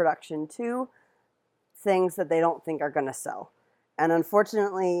or production to things that they don't think are going to sell. And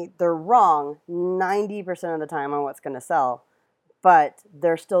unfortunately, they're wrong 90% of the time on what's going to sell, but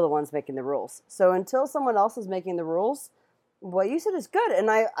they're still the ones making the rules. So until someone else is making the rules, what you said is good, and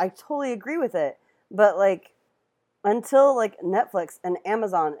I totally agree with it. But until Netflix and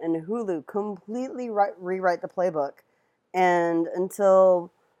Amazon and Hulu completely rewrite the playbook, and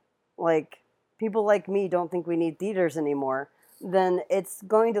until people like me don't think we need theaters anymore, then it's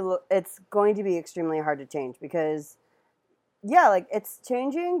going to be extremely hard to change, because it's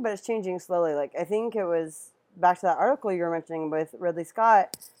changing, but it's changing slowly. I think it was back to that article you were mentioning with Ridley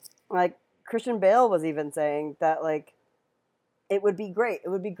Scott, Christian Bale was even saying that it would be great. It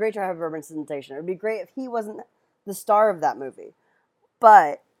would be great to have representation. It would be great if he wasn't the star of that movie.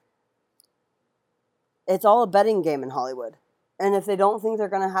 But it's all a betting game in Hollywood. And if they don't think they're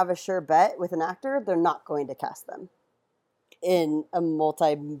going to have a sure bet with an actor, they're not going to cast them in a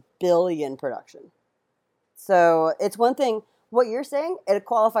multi-billion production. So it's one thing. What you're saying, it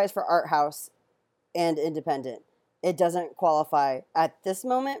qualifies for art house and independent. It doesn't qualify at this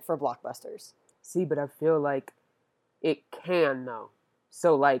moment for blockbusters. See, but I feel like it can, though.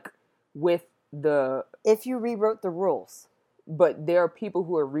 So, with the... If you rewrote the rules. But there are people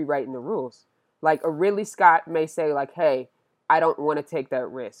who are rewriting the rules. A Ridley Scott may say, hey, I don't want to take that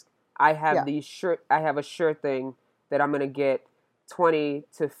risk. I have I have a sure thing that I'm going to get $20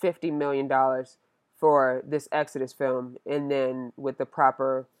 to $50 million for this Exodus film, and then with the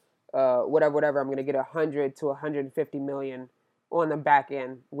proper whatever, I'm going to get 100 to 150 million on the back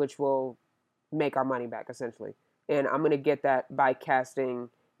end, which will make our money back essentially. And I'm going to get that by casting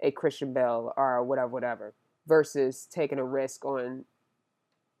a Christian Bale or whatever, versus taking a risk on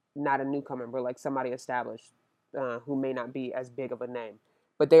not a newcomer, but somebody established who may not be as big of a name.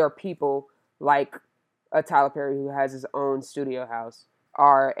 But there are people like a Tyler Perry who has his own studio house,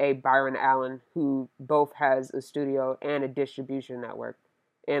 or a Byron Allen who both has a studio and a distribution network.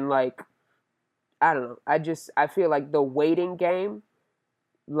 And I don't know. I feel like the waiting game,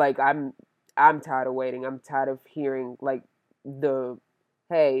 I'm tired of waiting. I'm tired of hearing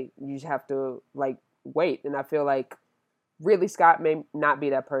hey, you just have to wait. And I feel like Ridley Scott may not be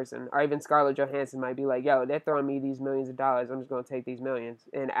that person, or even Scarlett Johansson might be yo, they're throwing me these millions of dollars. I'm just going to take these millions.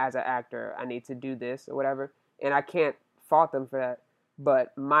 And as an actor, I need to do this or whatever. And I can't fault them for that.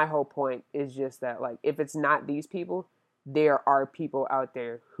 But my whole point is just that, if it's not these people, there are people out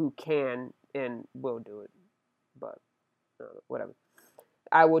there who can and will do it. But whatever.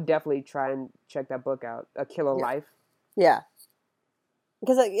 I will definitely try and check that book out, A Killer Life. Yeah.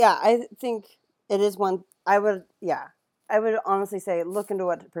 Because, I think it is one... I would honestly say look into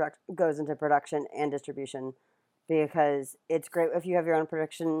what goes into production and distribution, because it's great if you have your own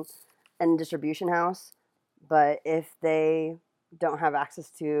production and distribution house, but if they don't have access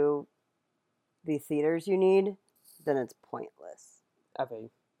to the theaters you need, then it's pointless. I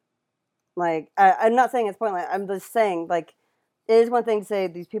think. I'm not saying it's pointless. I'm just saying, it is one thing to say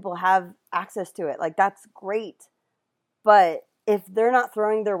these people have access to it. That's great. But if they're not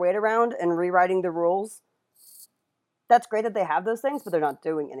throwing their weight around and rewriting the rules, that's great that they have those things, but they're not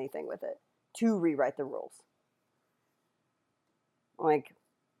doing anything with it to rewrite the rules.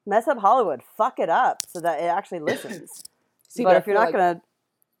 Mess up Hollywood. Fuck it up so that it actually listens. See, but if you're not going to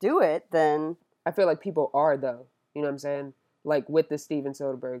do it, then... I feel like people are, though. You know what I'm saying? With the Steven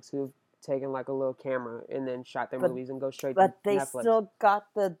Soderberghs, who've taken like a little camera and then shot their movies and go straight to But they Netflix. still got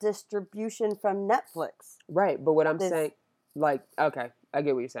the distribution from Netflix. Right, but what I'm saying, like, okay, I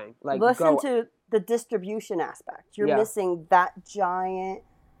get what you're saying. Like, listen to the distribution aspect. You're missing that giant,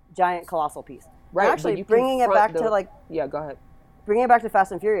 colossal piece. Right, and actually, bringing it back to like... Yeah, go ahead. Bringing it back to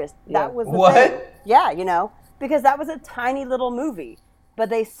Fast and Furious. Yeah. That was the thing. Yeah, you know, because that was a tiny little movie. But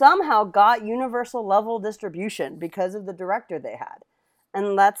they somehow got universal level distribution because of the director they had.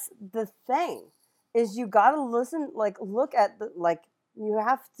 And that's the thing, is you got to listen, like, look at, you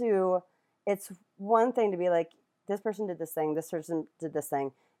have to, it's one thing to be like, this person did this thing, this person did this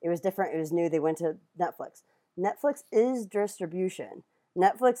thing. It was different, it was new, they went to Netflix. Netflix is distribution.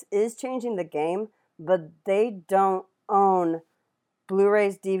 Netflix is changing the game, but they don't own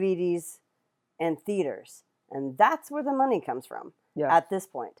Blu-rays, DVDs, and theaters. And that's where the money comes from at this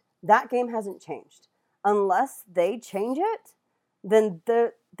point. That game hasn't changed. Unless they change it, then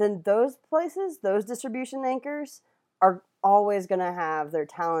those places, those distribution anchors, are always going to have their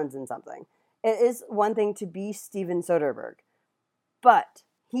talons in something. It is one thing to be Steven Soderbergh, but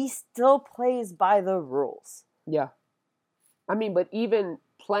he still plays by the rules. Yeah. I mean, but even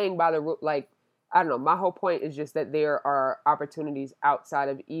playing by the rules, like, I don't know, my whole point is just that there are opportunities outside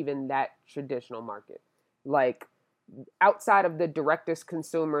of even that traditional market. Like, outside of the directest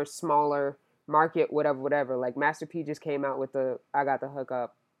consumer, smaller market, whatever. Like, Master P just came out with I Got the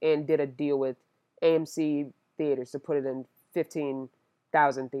Hookup and did a deal with AMC theaters to put it in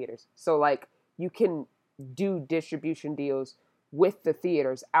 15,000 theaters. So, like, you can do distribution deals with the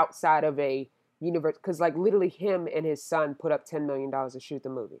theaters outside of a universe. Because, like, literally him and his son put up $10 million to shoot the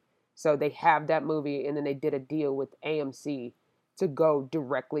movie. So they have that movie, and then they did a deal with AMC to go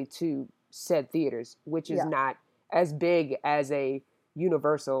directly to said theaters, which is not as big as a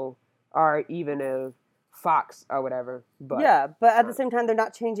Universal or even a Fox or whatever. But at the same time, they're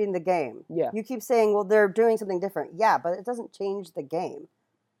not changing the game. Yeah. You keep saying, well, they're doing something different. Yeah, but it doesn't change the game.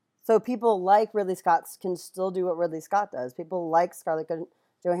 So people like Ridley Scott can still do what Ridley Scott does. People like Scarlett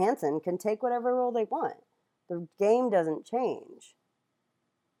Johansson can take whatever role they want. The game doesn't change.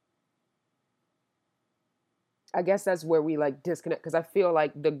 I guess that's where we like disconnect, because I feel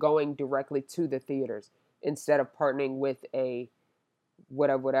like the going directly to the theaters instead of partnering with a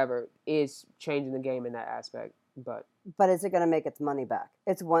whatever is changing the game in that aspect. But is it going to make its money back?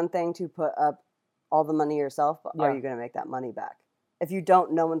 It's one thing to put up all the money yourself, but are you going to make that money back? If you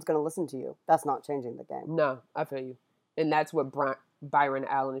don't, no one's going to listen to you. That's not changing the game. No, I feel you. And that's what Byron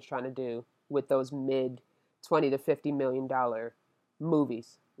Allen is trying to do with those mid $20 to $50 million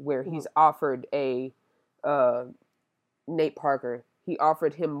movies, where he's offered Nate Parker, he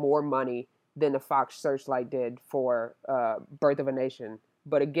offered him more money than the Fox Searchlight did for Birth of a Nation.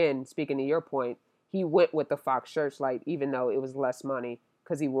 But again, speaking to your point, he went with the Fox Searchlight even though it was less money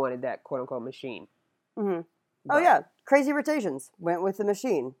because he wanted that quote-unquote machine. Mm-hmm. Oh, yeah. Crazy Rotations went with the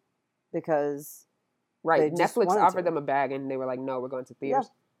machine because Netflix offered them a bag and they were like, no, we're going to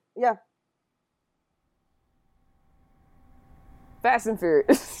theaters. Yeah. Fast and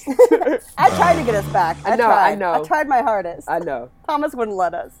Furious. I tried to get us back. I know. I tried my hardest. I know. Thomas wouldn't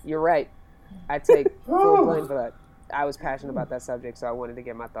let us. You're right. I take full blame for that. I was passionate about that subject, so I wanted to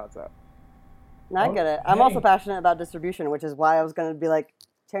get my thoughts out. I get it. I'm also passionate about distribution, which is why I was going to be like,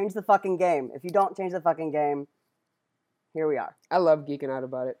 change the fucking game. If you don't change the fucking game, here we are. I love geeking out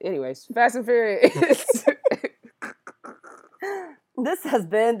about it. Anyways, Fast and Furious. This has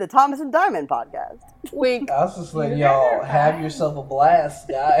been the Thomas and Diamond podcast. Wink. I was just letting y'all have yourself a blast,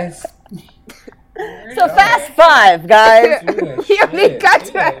 guys. So Fast 5, guys. Oh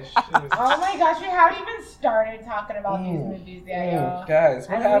my gosh, we haven't even started talking about these movies yet, y'all. Guys,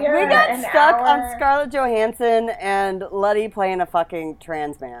 what happened? We got stuck on Scarlett Johansson and Letty playing a fucking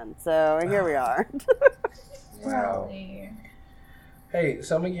trans man. So here we are. Wow. Hey,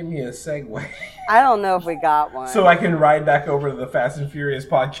 somebody give me a segue. I don't know if we got one. So I can ride back over to the Fast and Furious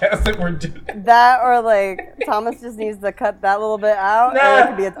podcast that we're doing. That or like Thomas just needs to cut that little bit out. No, it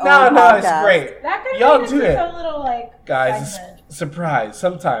could be its own podcast. It's great. That could Y'all be do it. a little like guys, segment. surprise.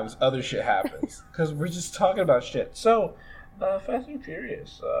 Sometimes other shit happens because we're just talking about shit. So, Fast and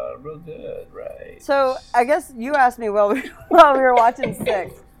Furious, real good, right? So I guess you asked me while we were watching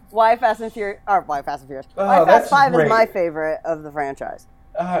 6. Why Fast and Furious? Why Fast and Furious? Why Fast 5 is my favorite of the franchise.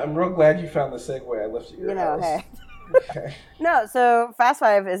 I'm real glad you found the segue I left at your house. Hey. Okay. No, so Fast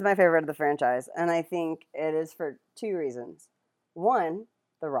 5 is my favorite of the franchise, and I think it is for 2 reasons. One,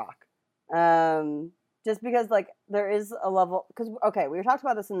 The Rock. Just because, like, there is a level... Because, okay, we talked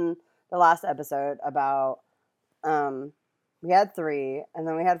about this in the last episode about... we had 3, and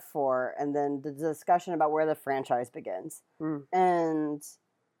then we had 4, and then the discussion about where the franchise begins. And...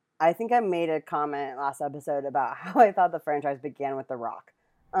 I think I made a comment last episode about how I thought the franchise began with The Rock.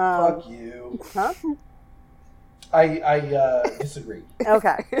 Fuck you. Huh? I disagree.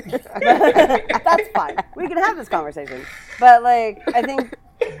 Okay. That's fine. We can have this conversation. But, like, I think,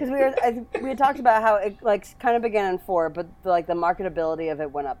 because we had talked about how it, like, kind of began in 4, but, like, the marketability of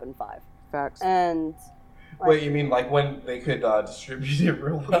it went up in 5. Facts. And... Like, wait, you mean like when they could distribute it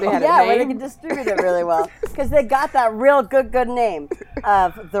real well? yeah, when they could distribute it really well. Because they got that real good name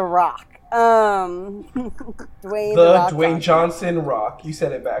of The Rock. Dwayne Johnson Rock. You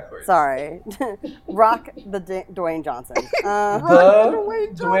said it backwards. Sorry. Rock Dwayne Johnson.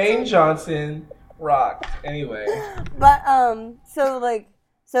 Dwayne Johnson Rock. Anyway. But,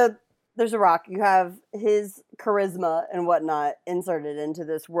 so there's a Rock. You have his charisma and whatnot inserted into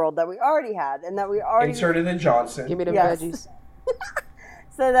this world that we already had and that we already... Inserted in Johnson. Give me the veggies.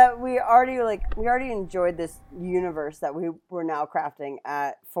 So that we already enjoyed this universe that we were now crafting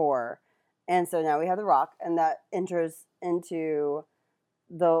at 4. And so now we have The Rock, and that enters into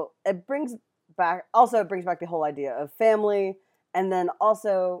it brings back the whole idea of family. And then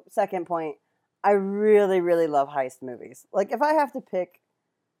also, second point, I really, really love heist movies. Like, if I have to pick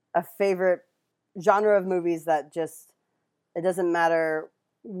a favorite genre of movies that just, it doesn't matter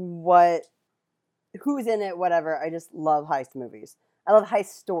who's in it, whatever, I just love heist movies. I love heist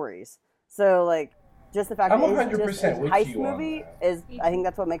stories. So, like, just the fact I'm that it's 100% just a with heist you on movie that. is, I think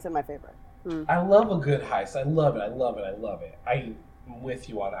that's what makes it my favorite. I love a good heist. I love it. I'm with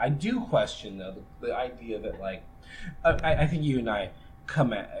you on it. I do question, though, the idea that, like, I think you and I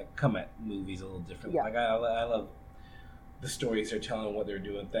come at movies a little differently. Yeah. Like, I love the stories they're telling, what they're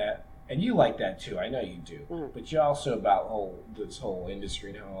doing with that. And you like that, too. I know you do. Mm-hmm. But you're also about this whole industry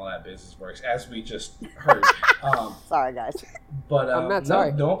and how all that business works, as we just heard. Sorry, guys. But I'm not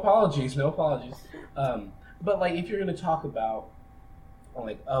sorry. No apologies. But, like, if you're going to talk about,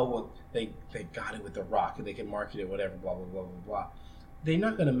 like, oh, well, they got it with The Rock and they can market it, whatever, blah, blah, blah, blah, blah. They're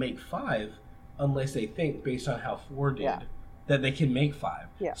not going to make 5 unless they think, based on how 4 did, that they can make 5.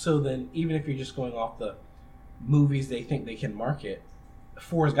 Yeah. So then, even if you're just going off the movies they think they can market,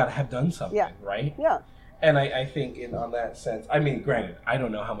 4's got to have done something, right? Yeah. And I think on that sense, I mean, granted, I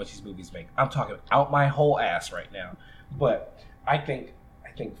don't know how much these movies make. I'm talking out my whole ass right now. But I think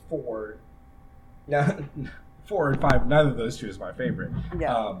 4... Now, 4 and 5, neither of those two is my favorite.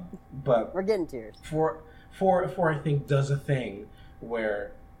 Yeah. But we're getting tears. 4 I think does a thing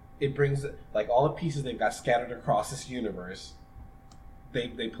where it brings, like, all the pieces they've got scattered across this universe.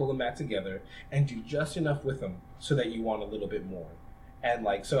 They pull them back together and do just enough with them so that you want a little bit more. And,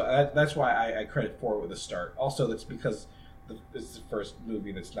 like, so that's why I credit 4 with a start. Also, that's because this is the first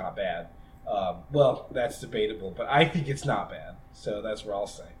movie that's not bad. Well, that's debatable, but I think it's not bad. So that's what I'll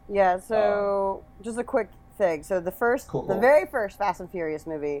say. Yeah, so just a quick thing. So the very first Fast and Furious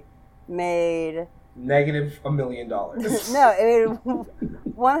movie made... Negative $1 million. No, it made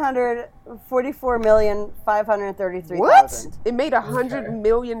 $144,533,000. What? It made $100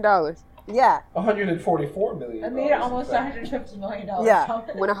 million. Yeah. $144 million. It made almost $150 million. Yeah.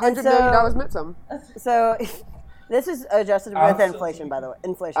 When $100 million meant something. So this is adjusted with inflation, by the way.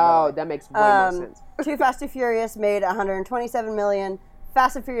 That makes way more sense. Too Fast, Too Furious made $127 million.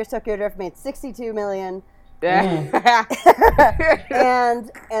 Fast and Furious Tokyo Drift made $62 million. And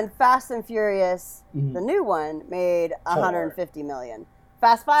Fast and Furious, the new one, made $150 million.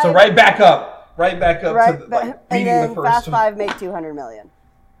 Fast 5. So right back up to beating and then the first Fast 5 made $200 million.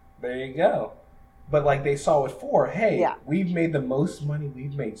 There you go. But, like, they saw with 4, hey, we've made the most money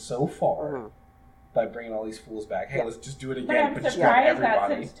we've made so far by bringing all these fools back. Hey, let's just do it again. But I'm surprised that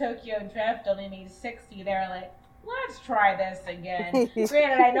since Tokyo Drift only made 60, they're like, let's try this again.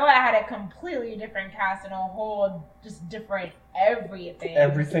 Granted, I know I had a completely different cast and a whole just different everything.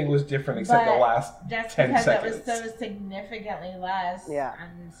 Everything was different except the last 10 seconds. Just because it was so significantly less. Yeah.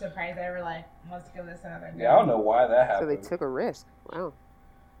 I'm surprised they were like, let's give this another go. Yeah, I don't know why that happened. So they took a risk. Wow.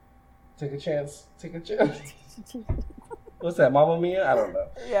 Take a chance. What's that, Mamma Mia? I don't know.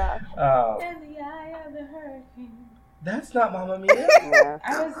 Yeah. In the eye of the hurricane. That's not Mamma Mia. Yeah.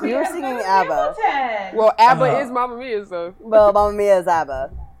 You were singing ABBA. Hamilton. Well, ABBA is Mamma Mia, so. Well, Mamma Mia is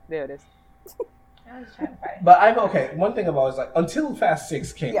ABBA. There it is. I was trying to find But one thing I've always like, until Fast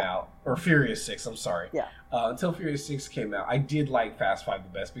 6 came out, or Furious 6, I'm sorry. Yeah. Until Furious 6 came out, I did like Fast 5 the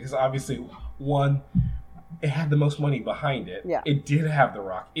best because obviously, one, it had the most money behind it. Yeah. It did have The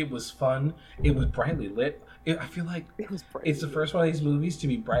Rock. It was fun. It was brightly lit. I feel like it's the first one of these movies to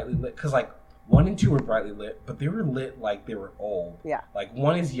be brightly lit because, like, 1 and 2 were brightly lit, but they were lit like they were old. Yeah. Like,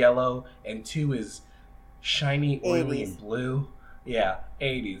 1 is yellow and 2 is shiny, oily, 80s. and blue. Yeah,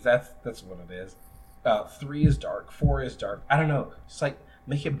 80s. That's what it is. 3 is dark. 4 is dark. I don't know. It's like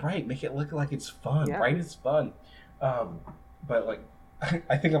make it bright, make it look like it's fun. Yeah. Bright is fun. But like,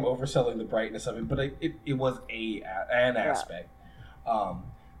 I think I'm overselling the brightness of it, but it was an aspect.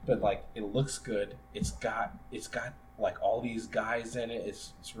 But like, it looks good. It's got like all these guys in it.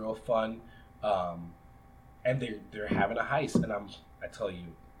 It's real fun. And they're having a heist, and I tell you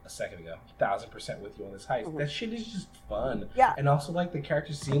a second ago, 1,000% with you on this heist. That shit is just fun. Yeah. And also, like, the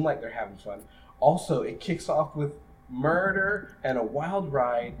characters seem like they're having fun. Also, it kicks off with murder and a wild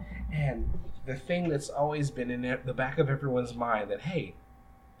ride, and the thing that's always been in the back of everyone's mind that, hey,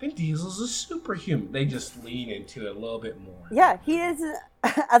 Vin Diesel's a superhuman. They just lean into it a little bit more. Yeah, he is.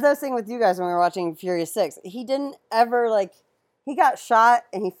 As I was saying with you guys when we were watching Furious 6, he didn't ever, like, he got shot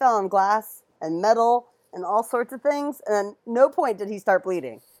and he fell on glass and metal and all sorts of things, and at no point did he start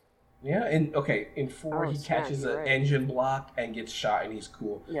bleeding. Yeah, in 4, he catches an engine block and gets shot, and he's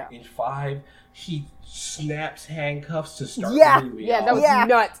cool. Yeah. In 5, he snaps handcuffs to start the movie. Yeah, that was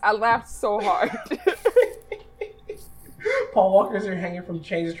nuts. I laughed so hard. Paul Walker's here hanging from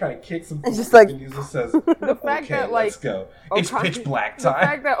chains trying to kick some people. Just like, and Jesus says, the fact okay, that, like, let's go. It's pitch black time. The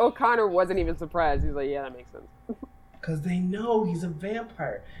fact that O'Connor wasn't even surprised. He's like, yeah, that makes sense. Because they know he's a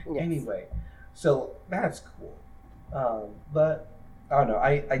vampire. Yes. Anyway, so that's cool. But I don't know.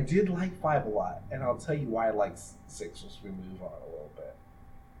 I did like 5 a lot, and I'll tell you why I like 6 as we move on a little bit.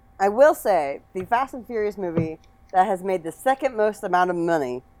 I will say, the Fast and Furious movie that has made the second most amount of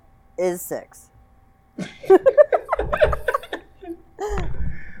money is 6.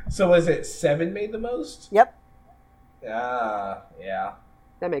 So is it 7 made the most? Yep. Yeah.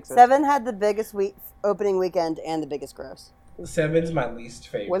 That makes sense. 7 had the biggest opening weekend and the biggest gross. 7's my least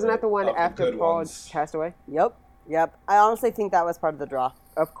favorite. Wasn't that the one after Paul passed away? Yep. I honestly think that was part of the draw.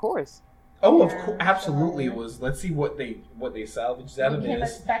 Of course. Oh, of course, absolutely. It was. Let's see what they salvaged out of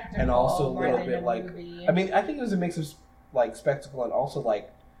this, and also a little bit like. Movie. I mean, I think it was a mix of like spectacle and also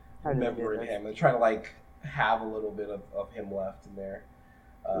like remembering him and trying to like have a little bit of him left in there.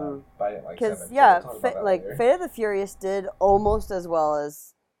 But I didn't like 7. Because Fate of the Furious did almost as well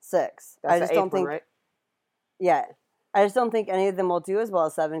as 6. That's I just don't think. One, right? Yeah, I just don't think any of them will do as well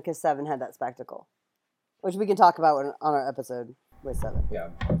as 7 because 7 had that spectacle, which we can talk about on our episode with 7. Yeah.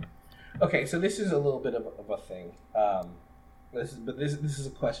 Okay, so this is a little bit of a thing. This is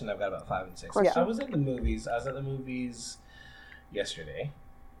a question I've got about 5 and 6. Yeah. So I was at the movies yesterday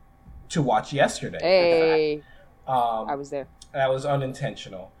to watch Yesterday. Hey, I was there. That was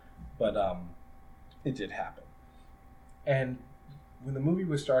unintentional, but it did happen. And when the movie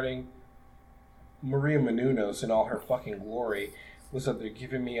was starting, Maria Menounos in all her fucking glory was up there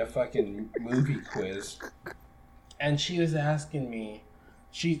giving me a fucking movie quiz, and she was asking me.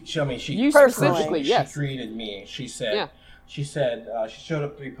 She treated me. She said, she showed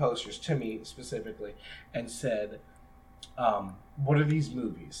up 3 posters to me specifically and said, what are these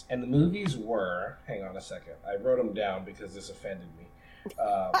movies? And the movies were, hang on a second, I wrote them down because this offended me.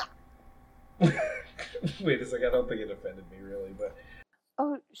 Wait a second, I don't think it offended me really, but.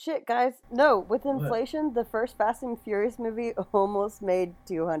 Oh shit, guys! No, with inflation, the first Fast and Furious movie almost made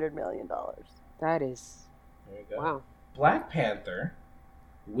 $200 million. That is, there you go. Wow. Black Panther,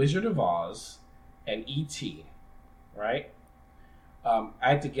 Wizard of Oz, and E.T., right? I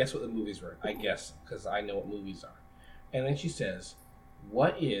had to guess what the movies were. I guess, because I know what movies are. And then she says,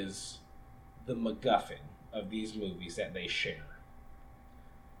 what is the MacGuffin of these movies that they share?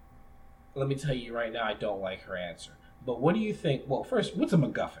 Let me tell you right now, I don't like her answer. But what do you think? Well, first, what's a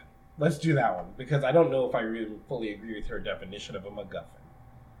MacGuffin? Let's do that one, because I don't know if I really fully agree with her definition of a MacGuffin.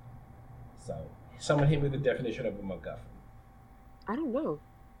 So, someone hit me with the definition of a MacGuffin. I don't know.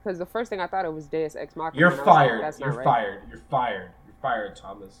 Because the first thing I thought it was Deus Ex Machina. You're fired. Like, You're fired. You're fired. You're fired,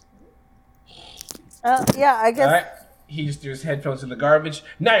 Thomas. Yeah, I guess. All right. He just threw his headphones in the garbage.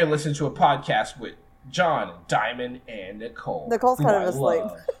 Now you're listening to a podcast with John, Diamond, and Nicole. Nicole's kind of asleep.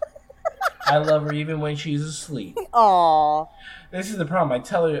 I love her even when she's asleep. Aww. This is the problem. I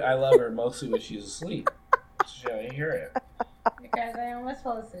tell her I love her mostly when she's asleep. She don't hear it. Guys, I almost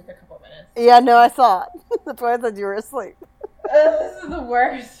fell asleep for a couple minutes. Yeah, no, I saw it. That's why I thought you were asleep. This is the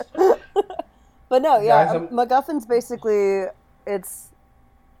worst. But no, yeah, guys, MacGuffin's basically, it's,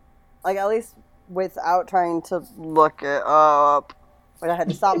 like, at least without trying to look it up, what I had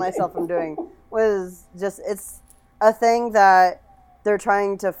to stop myself from doing, was just, it's a thing that they're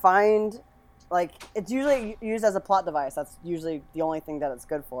trying to find, like, it's usually used as a plot device. That's usually the only thing that it's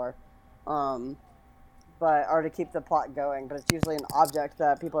good for. Or to keep the plot going, but it's usually an object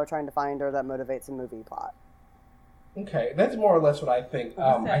that people are trying to find or that motivates a movie plot. Okay, that's more or less what I think.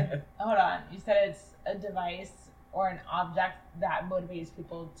 Hold on. You said it's a device or an object that motivates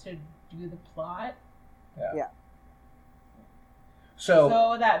people to do the plot? Yeah. So what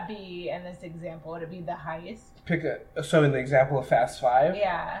would that be in this example? Would it be the heist? So in the example of Fast 5?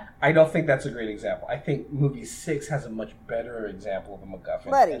 Yeah. I don't think that's a great example. I think movie 6 has a much better example of a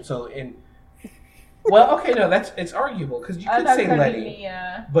MacGuffin. Letty. And so well, okay, no, it's arguable because you could say Letty.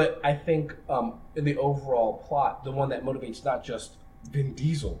 Yeah. But I think in the overall plot, the one that motivates not just Vin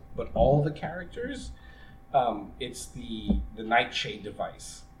Diesel, but all the characters, it's the Nightshade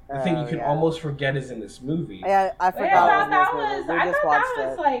device. The thing you can almost forget is in this movie. I I forgot. thought that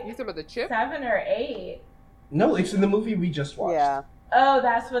was like You talking about the chip? 7 or 8. No, it's in the movie we just watched. Yeah. Oh,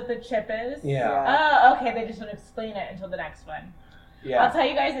 that's what the chip is? Yeah. Oh, okay. They just wouldn't explain it until the next one. Yeah. I'll tell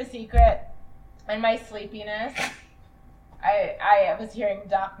you guys a secret. In my sleepiness, I was hearing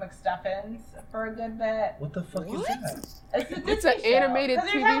Doc McStuffins for a good bit. What the fuck is that? It's an animated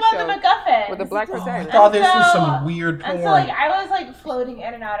TV TV show. show The MacGuffin with a black Oh, I protagonist. thought this was some weird porn. And so, like, I was, like, floating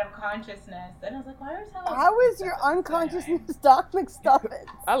in and out of consciousness. And I was like, why are we talking about How is your unconsciousness Doc McStuffins?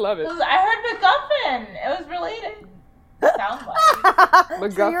 I love it. I heard MacGuffin. It was related. Sounds like.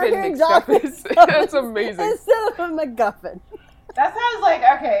 MacGuffin So you're hearing Doc McStuffins. McStuffins That's amazing. Instead of a MacGuffin. That's how I was like,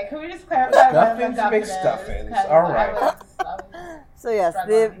 okay, can we just clarify what MacGuffins, MacGuffin McStuffins. is? 'Cause All right. I was So yes,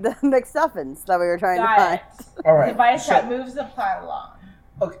 the McStuffins that we were trying to got find. it. All right. Device so- that moves the plot along.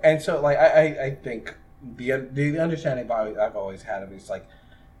 Okay, and so like I think the understanding I've always had of it is like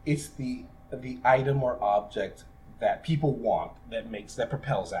it's the item or object that people want that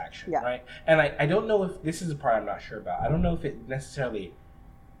propels action, Yeah. right? And I don't know if this is a part I'm not sure about. I don't know if it necessarily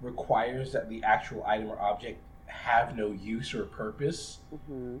requires that the actual item or object have no use or purpose.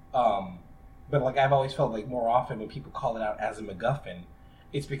 Mm-hmm. But like I've always felt like more often when people call it out as a MacGuffin,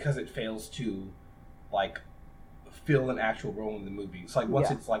 it's because it fails to like fill an actual role in the movie. It's like once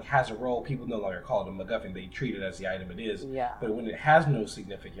it's like has a role, people no longer call it a MacGuffin. They treat it as the item it is. Yeah. But when it has no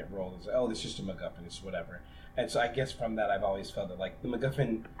significant role, it's like, oh, it's just a MacGuffin. It's whatever. And so I guess from that, I've always felt that like the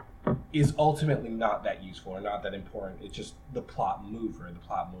MacGuffin is ultimately not that useful or not that important. It's just the plot mover, the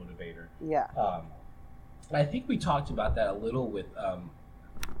plot motivator. Yeah. I think we talked about that a little with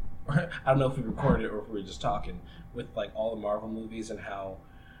I don't know if we recorded it or if we were just talking with like all the Marvel movies and how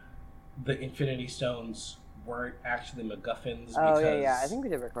the Infinity Stones weren't actually MacGuffins. Oh because yeah. I think we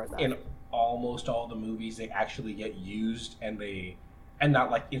did record that. in almost all the movies they actually get used and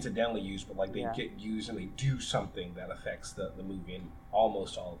not like incidentally used, but like they get used and they do something that affects the movie in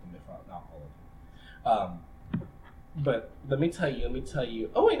almost all of them, if not all of them. But let me tell you.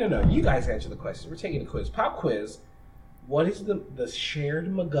 Oh wait, no. You guys answer the question. We're taking a quiz. Pop quiz. What is the shared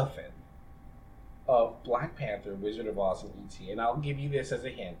MacGuffin of Black Panther, Wizard of Oz, and E.T.? And I'll give you this as a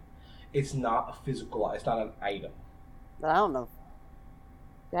hint. It's not a physical. It's not an item. I don't know.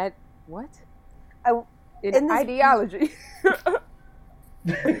 That what? In In this- ideology.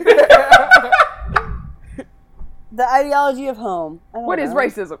 The ideology of home. I don't What is know.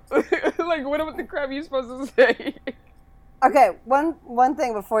 racism? Like, what the crap are you supposed to say? Okay, one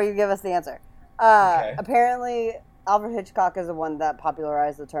thing before you give us the answer. Okay. Apparently, Alfred Hitchcock is the one that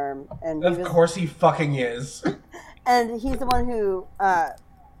popularized the term, and Of course he fucking is. and he's the one who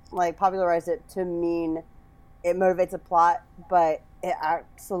like popularized it to mean it motivates a plot, but it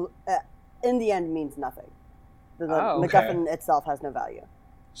in the end means nothing. The MacGuffin itself has no value.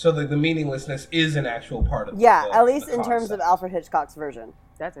 So the meaninglessness is an actual part of At least the in terms of concept. Alfred Hitchcock's version.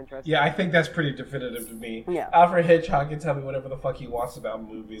 That's interesting. Yeah, I think that's pretty definitive to me. Yeah. Alfred Hitchcock can tell me whatever the fuck he wants about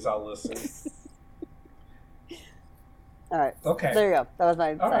movies. I'll listen. All right. Okay. There you go. That was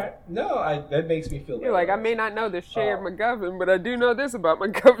my All right. No, that makes me feel better. You're like, I may not know the shared MacGuffin, but I do know this about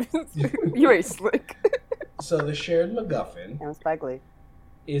MacGuffins. You ain't slick. So the shared MacGuffin And Spike Lee.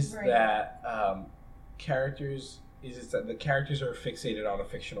 is Right. that the characters are fixated on a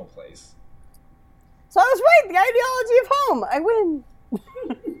fictional place. So I was right. The ideology of home. I win.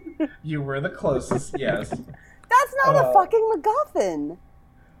 You were the closest, yes. That's not a fucking MacGuffin.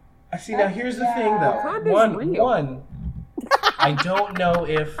 I see. Now here's the thing, though. Wakanda's real. One. I don't know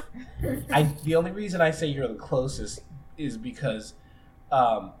if the only reason I say you're the closest is because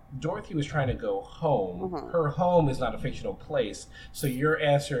Dorothy was trying to go home. Mm-hmm. Her home is not a fictional place, so your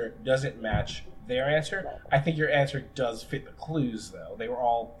answer doesn't match their answer. I think your answer does fit the clues, though. They were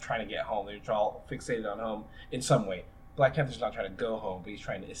all trying to get home. They were all fixated on home in some way. Black Panther's not trying to go home, but he's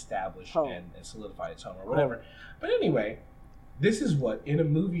trying to establish and solidify its home or whatever. But anyway, this is what, in a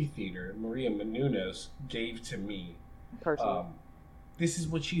movie theater, Maria Menounos gave to me. Personally. This is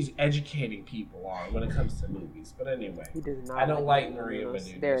what she's educating people on when it comes to movies. But anyway, He does not I don't like Maria Maria Menounos.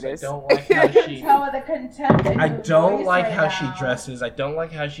 Menounos. There it is. I don't like how she... Tell with the contempt. in I your don't voice like right how now. she dresses. I don't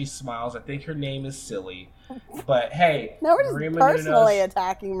like how she smiles. I think her name is silly. But hey, Now we're just Maria personally Menounos,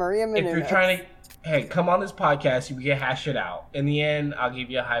 attacking Maria Menounos. if you're trying to... hey, come on this podcast. We can hash it out. In the end, I'll give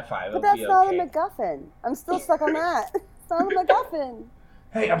you a high five. But that's not a MacGuffin. I'm still stuck on that. It's not a MacGuffin.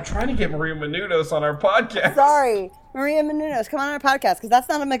 Hey, I'm trying to get Maria Menounos on our podcast. Sorry, Maria Menounos, come on our podcast because that's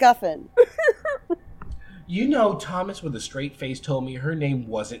not a MacGuffin. You know, Thomas with a straight face told me her name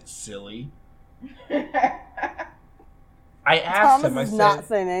wasn't silly. I asked him. I said, not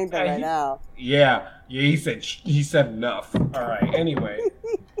saying anything right now. Yeah. He said enough. All right. Anyway,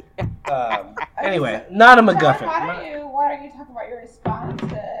 not a MacGuffin. John, why don't you talk about your response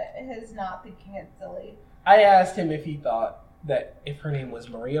to his not thinking it's silly? I asked him if he thought that if her name was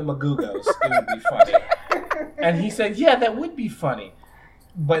Maria Magugos, it would be funny, and he said, "Yeah, that would be funny."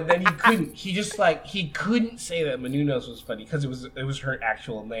 But then he couldn't. He couldn't say that Menounos was funny because it was her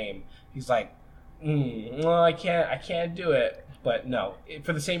actual name. He's like, well, I can't do it. But no,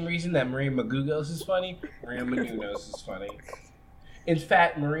 for the same reason that Maria Magugos is funny, Maria Menounos is funny. In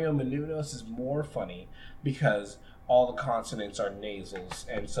fact, Maria Menounos is more funny because all the consonants are nasals,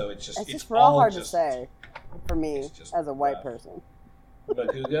 and so it's just real hard to say for me as a white person.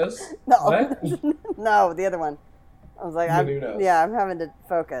 Magugos? No, what? No, the other one. I was like, I'm having to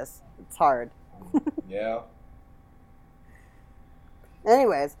focus. It's hard. Yeah.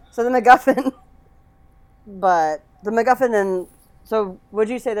 Anyways, so the MacGuffin, but the MacGuffin and so would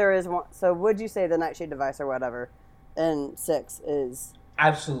you say there is one? So would you say the Nightshade device or whatever in 6 is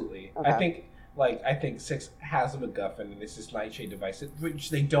absolutely? Okay. I think 6 has a MacGuffin and it's this Nightshade device which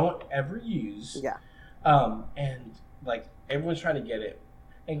they don't ever use. Yeah. And like everyone's trying to get it,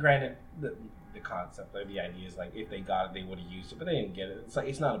 and granted the concept or the idea is like if they got it they would have used it, but they didn't get it. It's like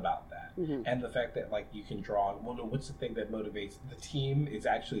it's not about that. Mm-hmm. And the fact that like you can draw on, well, no, what's the thing that motivates the team is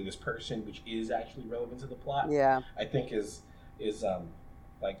actually this person, which is actually relevant to the plot. Yeah, I think is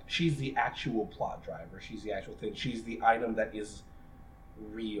like she's the actual plot driver. She's the actual thing. She's the item that is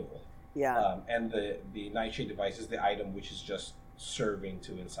real. Yeah. And the Nightshade device is the item which is just serving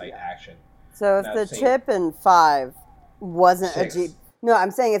to incite action. So if the chip in 5 wasn't No,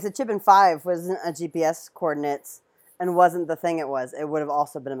 I'm saying if the chip in 5 wasn't a GPS coordinates and wasn't the thing it would have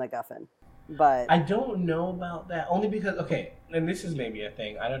also been a MacGuffin. But I don't know about that, only because, okay, and this is maybe a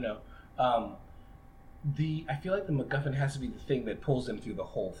thing, I don't know. I feel like the MacGuffin has to be the thing that pulls them through the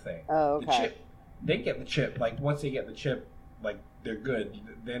whole thing. Oh, okay. The chip, they get the chip, like, once they get the chip, like, they're good,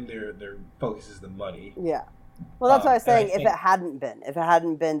 then their focus is the money. Yeah. Well, that's what I was saying, if it hadn't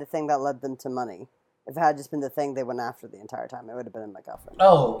been the thing that led them to money. If it had just been the thing they went after the entire time, it would have been a MacGuffin.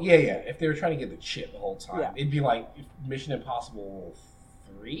 Oh, yeah. If they were trying to get the chip the whole time, yeah. It'd be like Mission Impossible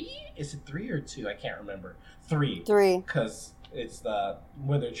 3? Is it 3 or 2? I can't remember. 3. 3. Because it's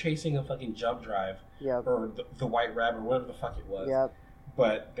when they're chasing a fucking jump drive. Yep. Or the White Rabbit, whatever the fuck it was. Yep.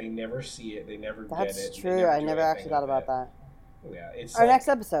 But they never see it. They never get it. That's true. I never actually thought about that. Yeah, it's our next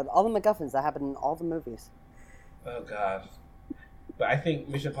episode, all the MacGuffins that happen in all the movies. Oh, God. But I think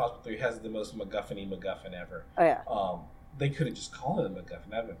Mission Impossible 3 has the most MacGuffin-y MacGuffin ever. Oh, yeah. They could have just called it a MacGuffin.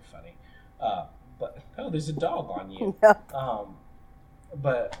 That would have been funny. But, there's a dog on you. Yep.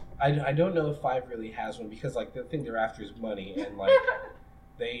 But I don't know if 5 really has one because, like, the thing they're after is money. And, like,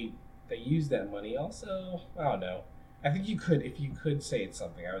 they use that money. Also, I don't know. I think if you could say it's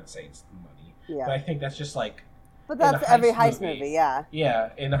something, I would say it's the money. Yeah. But I think that's just, like... But that's every heist movie, yeah. Yeah,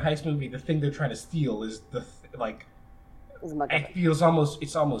 in a heist movie, the thing they're trying to steal is MacGuffin.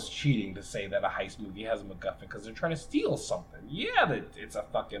 It's almost cheating to say that a heist movie has a MacGuffin because they're trying to steal something. Yeah, it's a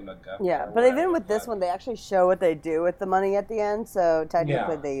fucking MacGuffin. Yeah, but even with this one, they actually show what they do with the money at the end, so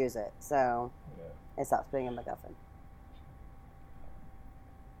technically they use it. So it stops being a MacGuffin.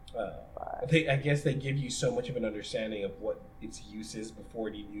 I guess they give you so much of an understanding of what its use is before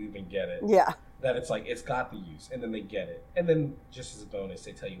you even get it. Yeah. That it's like, it's got the use, and then they get it. And then, just as a bonus,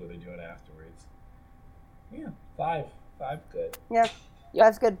 they tell you what they're doing afterwards. Yeah, 5 good. Yeah,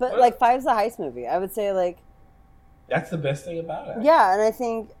 5's good. But, 5's a heist movie. I would say, that's the best thing about it. Yeah, and I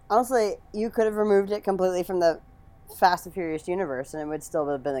think, honestly, you could have removed it completely from the Fast and Furious universe, and it would still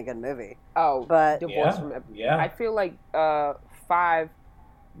have been a good movie. Oh, but divorce from I feel like 5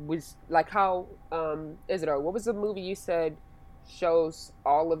 was, like how, Isidore, what was the movie you said shows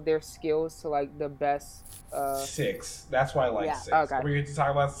all of their skills to, like, the best... 6. That's why I like 6. Okay. We're going to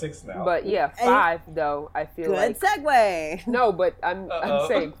talk about 6 now. But, 5, though, I feel good segue. No, but I'm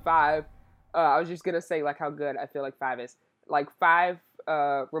saying 5. I was just going to say, like, how good I feel like 5 is. Like, 5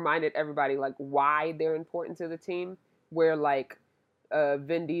 reminded everybody, like, why they're important to the team. Where, like,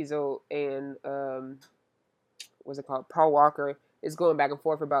 Vin Diesel and, what's it called? Paul Walker is going back and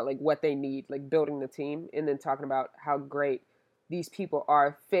forth about, like, what they need, like, building the team. And then talking about how great these people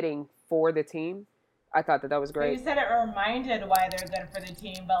are fitting for the team. I thought that was So great. you said it reminded why they're good for the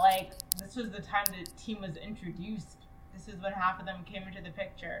team, but like this was the time the team was introduced. This is when half of them came into the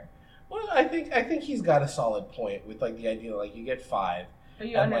picture. Well, I think he's got a solid point with like the idea like you get 5, But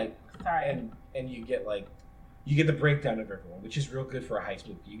you and and you get like you get the breakdown of everyone, which is real good for a heist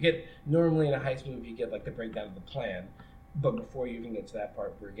movie. You get normally in a heist movie you get like the breakdown of the plan, but before you even get to that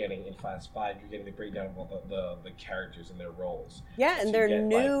part, we're getting in Fast 5, you're getting the breakdown of all the characters and their roles. Yeah, and So their you get,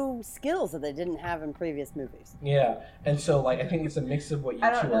 new skills that they didn't have in previous movies. Yeah, and so like I think it's a mix of what you I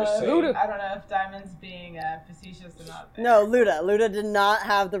don't two are know. saying. I don't know if Diamond's being facetious or not. No, Luda did not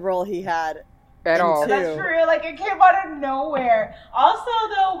have the role he had. At all. That's true. Like it came out of nowhere. Also,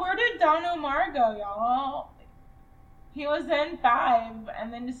 though, where did Don Omar go, y'all? He was in 5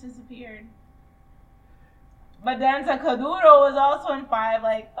 and then just disappeared. But Danza Kuduro was also in 5.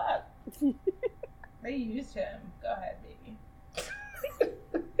 Like, fuck. They used him. Go ahead, baby.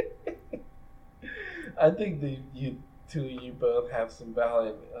 I think you both have some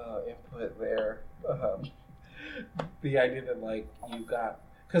valid input there. The idea that like you've got,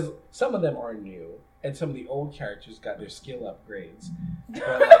 because some of them are new and some of the old characters got their skill upgrades,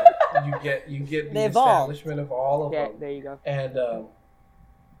 but like, you get the establishment of all of them. There you go. And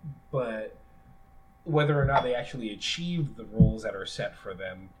but whether or not they actually achieve the roles that are set for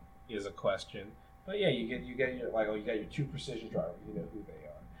them is a question. But yeah, you get your like you got your 2 precision drivers, you know who they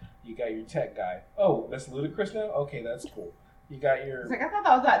are. You got your tech guy. Oh, that's Ludacris now? Okay, that's cool. You got your It's like I thought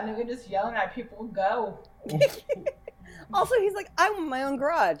that was that nigga just yelling at people, go. Also, he's like, I want my own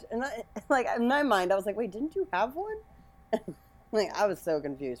garage. And like in my mind, I was like, wait, didn't you have one? Like, I was so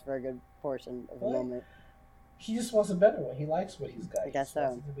confused for a good portion of the moment. He just wants a better one. He likes what he's got. I guess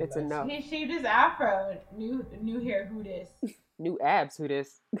so. It's a no. He shaved his afro. New hair, who this? New abs, who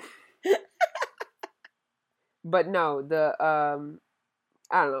this? But no,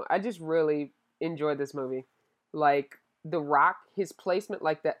 I don't know. I just really enjoyed this movie. Like, The Rock, his placement,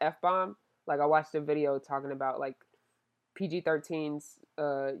 like the F-bomb. Like, I watched a video talking about, like, PG-13's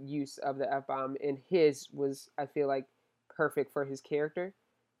use of the F-bomb, and his was, I feel like, perfect for his character.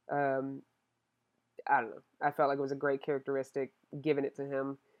 I don't know. I felt like it was a great characteristic, giving it to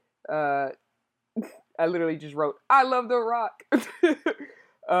him. I literally just wrote, I love The Rock.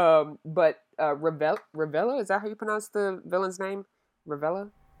 But Ravella, is that how you pronounce the villain's name?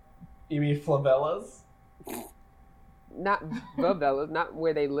 Ravella? You mean Flavellas? Not Favelas, not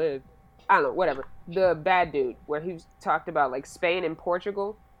where they live. I don't know, whatever. The bad dude, where he talked about like Spain and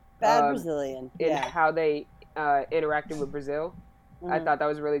Portugal. Bad Brazilian. And Yeah. how they interacted with Brazil. I thought that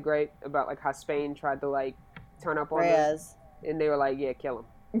was really great about like how Spain tried to like turn up on them. And they were like, yeah, kill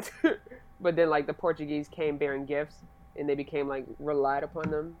him. But then like the Portuguese came bearing gifts and they became like relied upon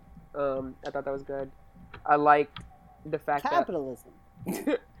them. I thought that was good. I liked the fact Capitalism.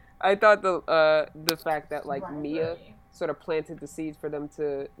 that I thought the fact that like Mia sort of planted the seeds for them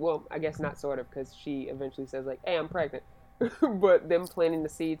to, well, I guess not sort of, because she eventually says like, hey, I'm pregnant. But them planting the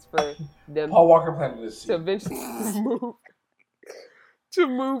seeds for them. Paul Walker planted the seed. To eventually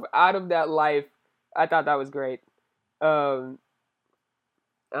move out of that life. I thought that was great. I don't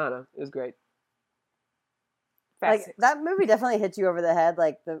know. It was great. Like, that movie definitely hits you over the head.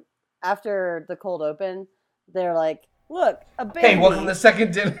 Like, after the cold open, they're like, look, a baby. Hey, welcome to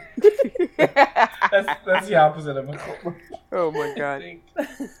second dinner. that's the opposite of a cold. Oh my god.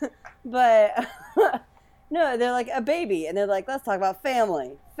 But no, they're like a baby, and they're like, let's talk about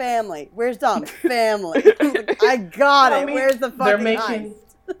family. Family. Where's Dom? Family. Like, I got it. Where's the fucking heist?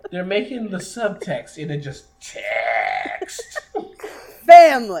 They're making the subtext into just text.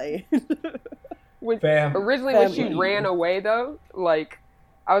 Family. Originally, when she ran away, though, like,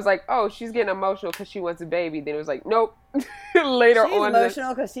 I was like, oh, she's getting emotional because she wants a baby. Then it was like, nope. Later she's on. She's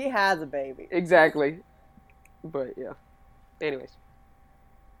emotional because she has a baby. Exactly. But, yeah. Anyways.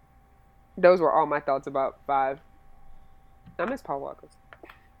 Those were all my thoughts about 5. I miss Paul Walker.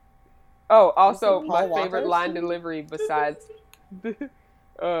 Oh, also, my favorite line delivery besides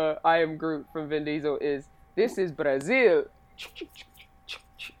I am Groot from Vin Diesel is, this is Brazil.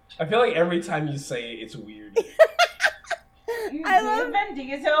 I feel like every time you say it, it's weird. I love Vin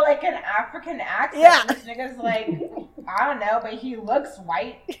Diesel like an African accent. Yeah. This nigga's like, I don't know, but he looks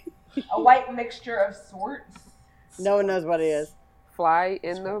white. A white mixture of sorts. No one knows what he is. Fly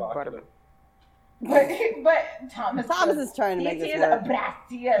in the buttermilk. But Thomas is trying to make this work.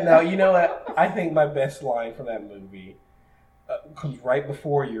 No, you know what? I think my best line from that movie comes right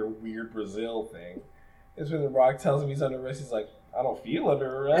before your weird Brazil thing. It's when The Rock tells him he's under arrest. He's like, I don't feel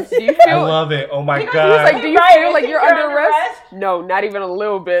under arrest. I love it. Oh my god. He was like, do you feel like you're under arrest? No, not even a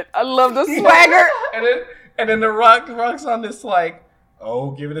little bit. I love the swagger. And then The Rock's on this like,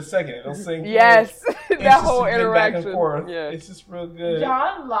 oh, give it a second, it'll sink in. Yes, It's that just whole a good back and interaction. forth. Yeah. It's just real good.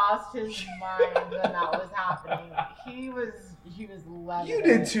 John lost his mind when that was happening. He was loving You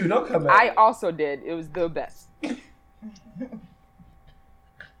did it. too. Don't come at I me. also did. It was the best.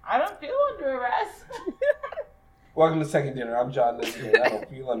 I don't feel under arrest. Welcome to Second Dinner. I'm John Liston. I don't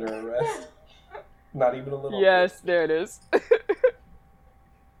feel under arrest. Not even a little. Yes, there it is.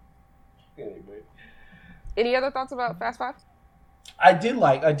 Anyway. Any other thoughts about Fast Five? I did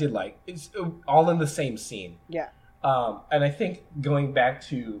like. It's all in the same scene. Yeah. And I think going back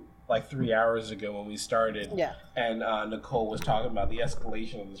to like 3 hours ago when we started, Yeah. and Nicole was talking about the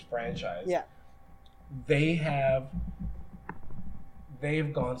escalation of this franchise. Yeah.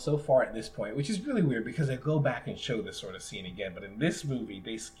 They've gone so far at this point, which is really weird because they go back and show this sort of scene again. But in this movie,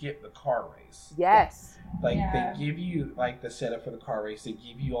 they skip the car race. Yes. Like Yeah. they give you like the setup for the car race. They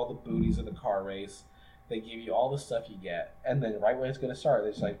give you all the booties of the car race. They give you all the stuff you get, and then right when it's going to start,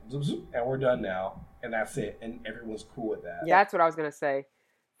 it's like zoop, zoop, and we're done now, and that's it, and everyone's cool with that. Yeah. That's what I was gonna say.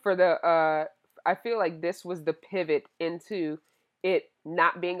 For the I feel like this was the pivot into it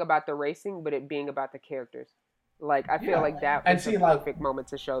not being about the racing, but it being about the characters. Like I feel Yeah. like that And was see, the like- perfect moment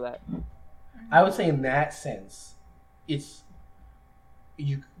to show that. I would say in that sense, it's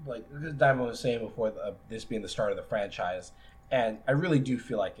you like Diamond was saying before this being the start of the franchise, and I really do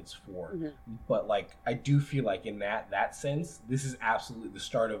feel like it's 4. Mhm. But like I do feel like in that sense, this is absolutely the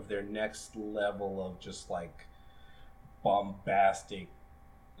start of their next level of just like bombastic,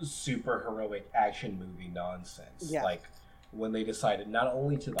 super heroic action movie nonsense. Yeah. Like when they decided not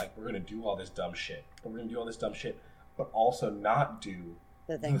only to like we're gonna do all this dumb shit, but also not do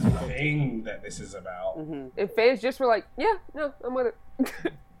The the thing. thing that this is about. Mm-hmm. And fans just were like, yeah, no, I'm with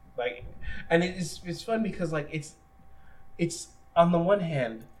it. Like, and it's fun because like it's on the one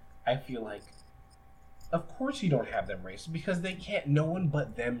hand, I feel like, of course you don't have them race because they can't. No one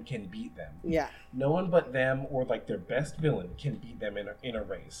but them can beat them. Yeah. No one but them or like their best villain can beat them in a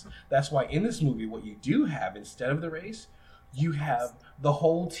race. That's why in this movie, what you do have instead of the race, you have the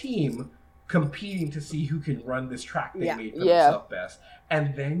whole team competing to see who can run this track they Yeah. made for Yeah. themselves best.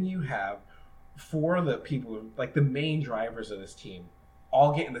 And then you have 4 of the people, like the main drivers of this team,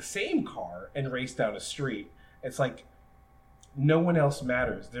 all get in the same car and race down a street. It's like no one else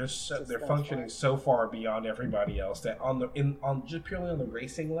matters. They're those functioning 4. so far beyond everybody else that on just purely on the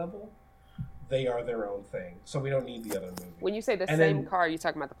racing level, they are their own thing. So we don't need the other movie. When you say the And same then- car, you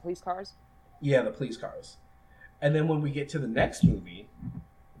talking about the police cars? Yeah, the police cars. And then when we get to the next movie,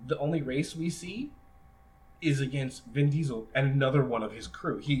 the only race we see is against Vin Diesel and another one of his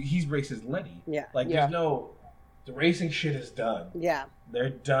crew. He races Letty. Yeah. Like Yeah. the racing shit is done. Yeah. They're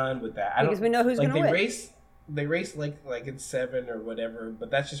done with that. Because we know who's like gonna they win. They race like in 7 or whatever,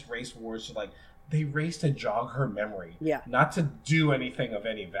 but that's just race wars. So like they race to jog her memory, Yeah. not to do anything of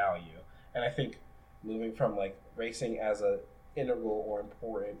any value. And I think moving from like racing as a integral or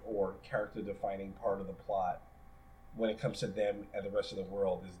important or character defining part of the plot when it comes to them and the rest of the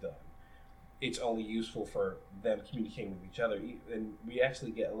world is done. It's only useful for them communicating with each other, and we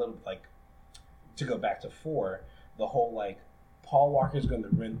actually get a little like to go back to 4, the whole like Paul Walker's going to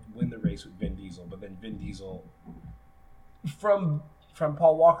win the race with Vin Diesel, but then Vin Diesel, from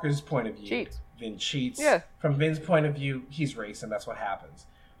Paul Walker's point of view, Cheats. Vin cheats. Yeah. From Vin's point of view, he's racing. That's what happens.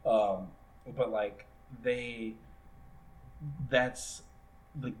 But like that's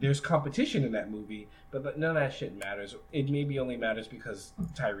like there's competition in that movie, but none of that shit matters. It maybe only matters because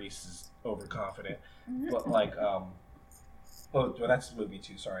Tyrese is overconfident. But like, well, that's movie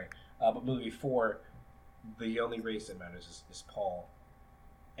 2. Sorry, but movie 4, the only race that matters is Paul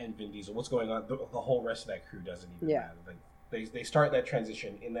and Vin Diesel. What's going on? The whole rest of that crew doesn't even Yeah. matter. Like, they start that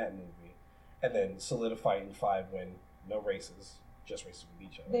transition in that movie, and then solidify it in 5 when no races, just races with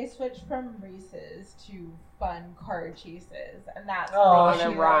each other. They switched from races to fun car chases, and that's Oh, how they that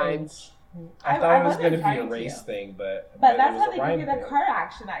choose. rhymes. I thought it was going to be a race thing, but But it that's was how a they give rhyme you the thing. car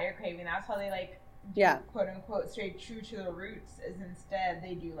action that you're craving. That's how they like do, Yeah. quote unquote, stay true to the roots. Is instead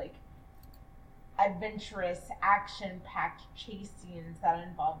they do like adventurous, action-packed chase scenes that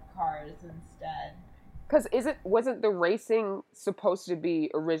involve cars instead. Because wasn't the racing supposed to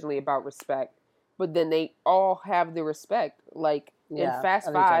be originally about respect? But then they all have the respect. Like Yeah, in Fast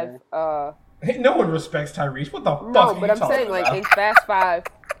of each Five, No one respects Tyrese. What the fuck no, are but you I'm talking saying like about? in Fast Five,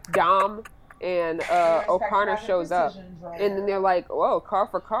 Dom and Respect O'Connor as a shows up, precision driver. and then they're like, "Whoa, car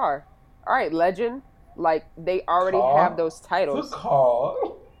for car." All right, legend. Like they already Car have those titles. The car.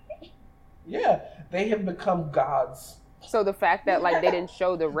 Yeah, they have become gods. So the fact that like they didn't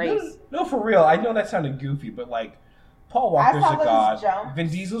show the race, No, for real. I know that sounded goofy, but like Paul I Walker's saw a those god. jumps. Vin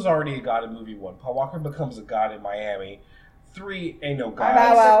Diesel's already a god in movie 1. Paul Walker becomes a god in Miami. 3 ain't no I God. Bow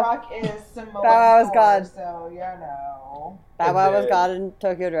mean, Wow. The Rock is Samoan. Bow Wow is 4, God. So, you know. Bow Wow was then- God in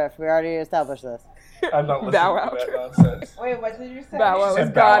Tokyo Drift. We already established this. I'm not listening Bow Wow. to that nonsense. Wait, what did you say? Bow Wow She is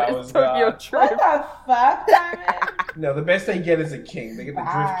said Bow Wow God. was It's Tokyo God. What Drift. the fuck, Diamond? No, the best they get is a king. They get the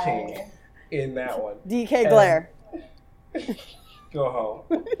Drift Bye. King in that one. DK Glare. Go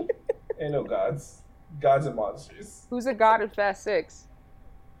home. Ain't no gods. Gods and monsters. Who's a god in Fast 6?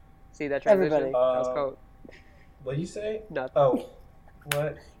 See that transition? Everybody. That was cold. What'd you say? Nothing. Oh,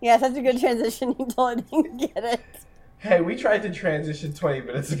 what? Yeah, such a good transition. You totally didn't get it. Hey, we tried to transition 20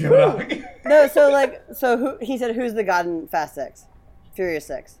 minutes ago. No, so who he said who's the god in Fast 6? Furious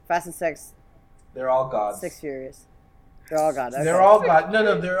 6. Fast and 6. They're all gods. 6 Furious. They're all god. Okay. They're all gods.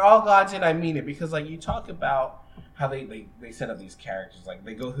 No, they're all gods, and I mean it because, like, you talk about how they set up these characters, like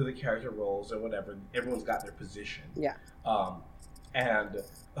they go through the character roles or whatever. Everyone's got their position. Yeah.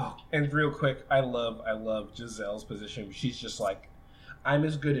 And real quick, I love Giselle's position. She's just like, I'm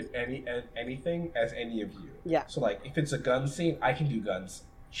as good at anything as any of you. Yeah. So like, if it's a gun scene, I can do guns.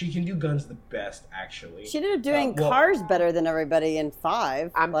 She can do guns the best, actually. She ended up doing well- cars better than everybody in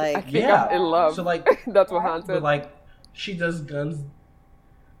 5. I Like, think I'm in love. So like, That's what Han but said. like, she does guns.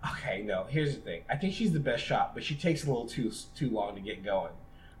 Okay, no. Here's the thing. I think she's the best shot, but she takes a little too long to get going.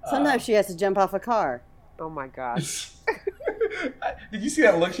 sometimes she has to jump off a car. Oh my god. Did you see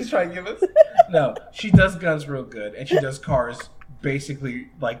that look she's trying to give us? No, she does guns real good, and she does cars basically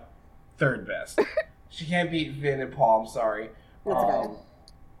like third best. She can't beat Vin and Paul. I'm sorry. That's okay.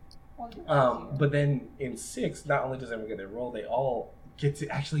 But then in 6, not only does everyone get their role, they all get to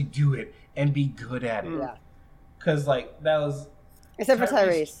actually do it and be good at it. Yeah. Because like that was Except for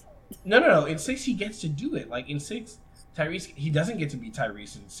Tyrese. no. In 6, he gets to do it. Like in 6, Tyrese, he doesn't get to be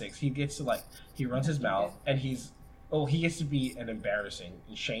Tyrese in 6. He gets to like he runs his mouth and he gets to be an embarrassing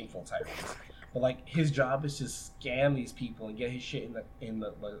and shameful Tyrese. But like his job is to scam these people and get his shit in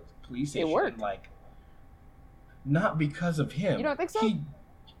the police station. It worked. And, like, not because of him. You don't think so?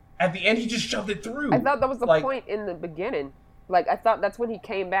 At the end, he just shoved it through. I thought that was the Like- point in the beginning. Like, I thought that's when he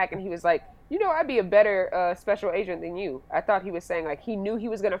came back and he was like, you know, I'd be a better special agent than you. I thought he was saying, like, he knew he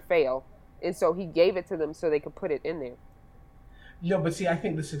was going to fail. And so he gave it to them so they could put it in there. No, but see, I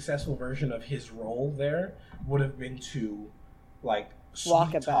think the successful version of his role there would have been to, like, Walk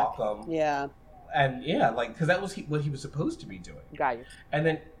sweet it back. talk him. Yeah. And yeah, like, because that was what he was supposed to be doing. Got you. And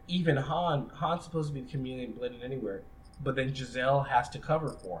then even Han's supposed to be the chameleon blended anywhere, but then Giselle has to cover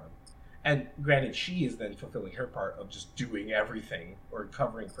for him. And granted, she is then fulfilling her part of just doing everything or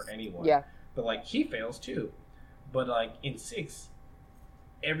covering for anyone. Yeah. But like he fails too. But like in 6,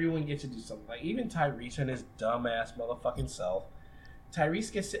 everyone gets to do something. Like even Tyrese and his dumbass motherfucking self.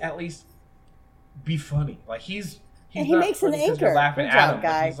 Tyrese gets to at least be funny. Like he's And he not makes an funny 'cause you're anchor. laughing Good at job, him,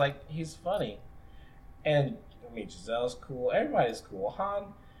 guy. but he's funny. And I mean Giselle's cool. Everybody's cool. Han,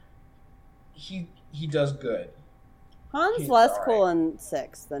 he does good. Han's He's less alright. cool in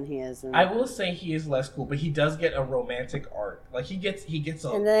 6 than he is in. I will say he is less cool, but he does get a romantic arc. Like he gets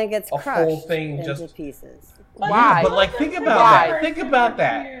and then it gets a crushed whole thing into just- pieces. Why? But like think about Why? that. Think about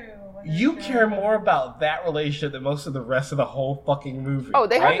that. You care more about that relationship than most of the rest of the whole fucking movie. Oh,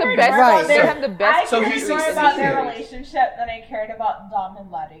 they have right? the best. Right. They have the best. I So cared he's more succeeded. about their relationship than I cared about Dom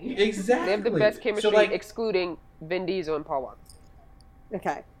and Letty. Exactly. They have the best chemistry, So like, excluding Vin Diesel and Paul Walker.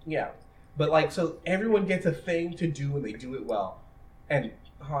 Okay. yeah, but like, so everyone gets a thing to do and they do it well, and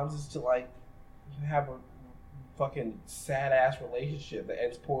Hans is to like have a fucking sad ass relationship that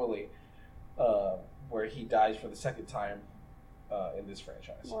ends poorly, where he dies for the second time in this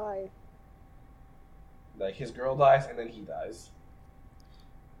franchise. Why? Like his girl dies and then he dies.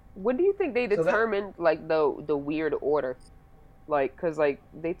 What do you think they So that- determined, like the weird order? Like, cause like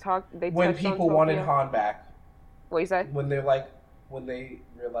they talked. They When touched on people wanted Tokyo. Han back, What you say? when they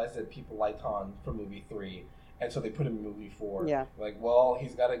realized that people liked Han from movie 3, and so they put him in movie 4. Yeah. Like, well,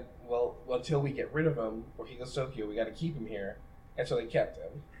 he's got to. Well, until we get rid of him or he goes to Tokyo, we got to keep him here, and so they kept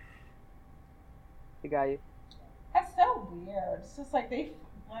him. The guy. That's so weird. It's just like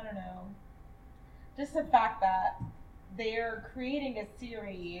I don't know. Just the fact that they're creating a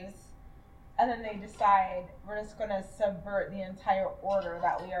series and then they decide we're just going to subvert the entire order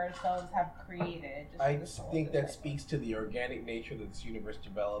that we ourselves have created. Just I for the sole think that sake. speaks to the organic nature that this universe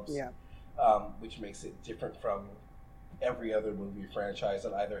develops, Yeah. which makes it different from every other movie franchise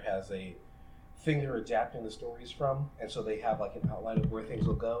that either has a thing they're adapting the stories from, and so they have like an outline of where things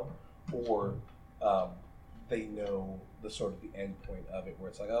will go, or they know the sort of the end point of it, where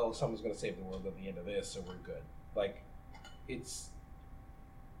it's like, oh, someone's going to save the world at the end of this, so we're good. Like,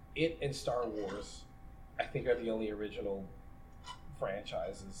 it and Star Wars, I think, are the only original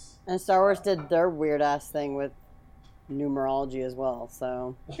franchises. And Star Wars did their weird ass thing with numerology as well.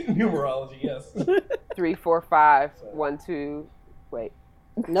 So Numerology, yes. 3, 4, 5, 1, 2. Wait.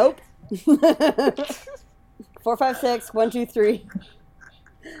 nope. 4, 5, 6, 1, 2, 3,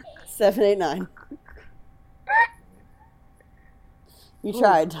 7, 8, 9. You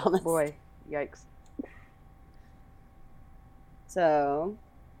tried, Thomas. Boy, yikes. So,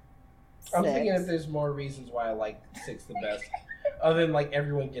 I'm 6. thinking if there's more reasons why I like 6 the best, other than like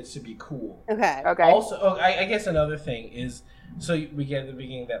everyone gets to be cool. Okay. Okay. Also, I guess another thing is, so we get at the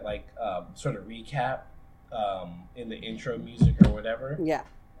beginning that like sort of recap in the intro music or whatever. Yeah.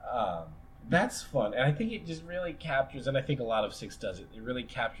 That's fun, and I think it just really captures, and I think a lot of 6 does it. It really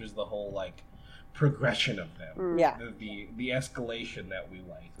captures the whole like progression of them. Yeah. The escalation that we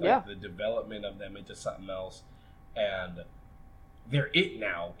like. Yeah. The development of them into something else, and they're it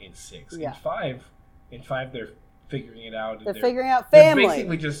now in 6. Yeah. In 5 they're figuring it out. And They're figuring out family. They're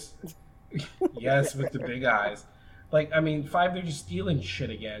basically just yes, with the big eyes. Like, I mean, 5 they're just stealing shit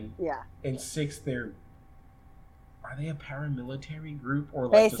again. Yeah. In 6 are they a paramilitary group or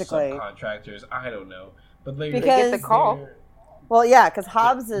like Basically. just subcontractors? I don't know. But they Because- Get the call. Well, yeah, because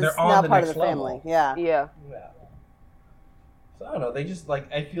Hobbs is They're on now the part of next the family. level. Yeah. Yeah. Yeah. So I don't know. They just like,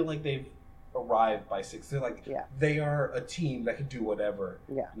 I feel like they've arrived by 6. They're like, Yeah. they are a team that can do whatever.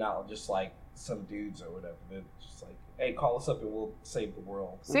 Yeah. Not just like some dudes or whatever. They're just like, hey, call us up and we'll save the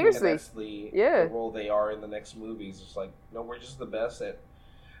world. Seriously. And that's the role they are in the next movies. It's like, no, we're just the best at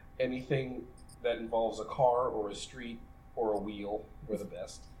anything that involves a car or a street or a wheel. We're the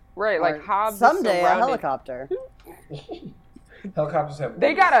best. Right, Or like Hobbs is someday a surrounded- helicopter. Helicopters have.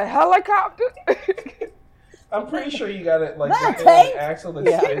 They got a helicopter? I'm pretty sure you got it like That the tank? axle that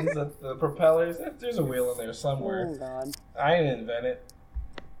Yeah. spins the propellers. There's a wheel in there Oh somewhere. God. I didn't invent it.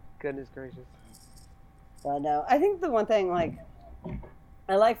 Goodness gracious. But no, I think the one thing, like,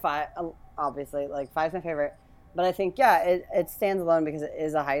 I like 5, obviously, like, 5's my favorite, but I think, yeah, it stands alone because it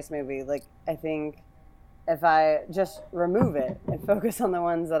is a heist movie. Like, I think if I just remove it and focus on the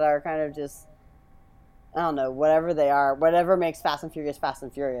ones that are kind of just, I don't know, whatever they are, whatever makes Fast and Furious,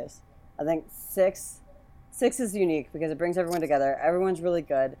 I think 6 is unique because it brings everyone together. Everyone's really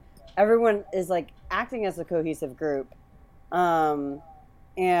good. Everyone is, like, acting as a cohesive group. And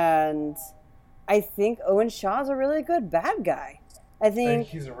I think Owen Shaw's a really good bad guy. I I think think,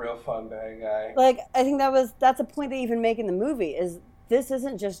 he's a real fun bad guy. like, I think that's a point they even make in the movie is this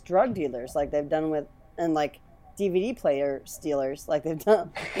isn't just drug dealers like they've done with, and like DVD player stealers like they've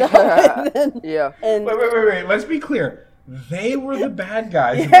done. Yeah. And Wait. Let's be clear. They were the bad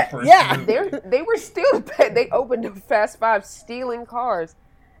guys in the first Yeah. movie. They were still bad. They opened up Fast 5 stealing cars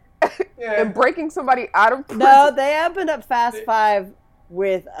Yeah. and breaking somebody out of prison. no, they opened up Fast 5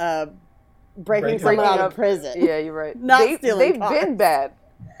 with breaking someone out of up- prison. Yeah, you're right. Not stealing They've cars. been bad.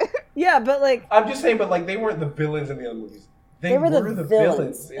 Yeah, but like I'm just saying, but like they weren't the villains in the other movies. they were the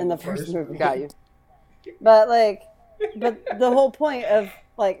villains in the first movie. Got you. But the whole point of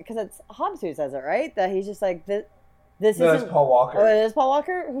like, because it's Hobbs who says it, right? That he's just like this No, isn't. that's Paul Walker. Oh, it is Paul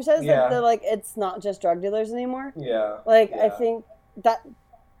Walker who says Yeah. that like it's not just drug dealers anymore. Yeah. Like I Yeah. think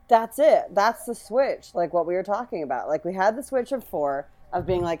that's it. That's the switch. Like what we were talking about. Like we had the switch of 4 of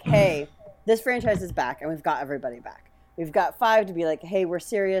being like, hey, this franchise is back, and we've got everybody back. We've got 5 to be like, hey, we're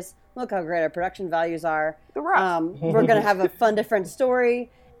serious. Look how great our production values are. The Rock. We're gonna have a fun, different story.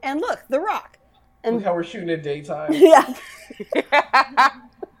 And look, The Rock. Look And how we're shooting at daytime. yeah.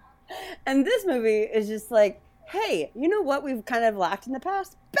 And this movie is just like, hey, you know what we've kind of lacked in the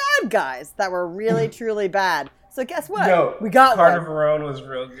past? Bad guys that were really, truly bad. So guess what? No, we got Carter one. Verone was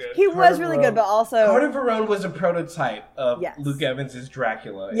real good. He Carter was really Verone- good, but also Carter Verone was a prototype of Yes. Luke Evans'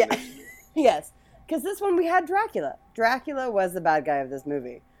 Dracula. yeah, yes, because this one we had Dracula. Dracula was the bad guy of this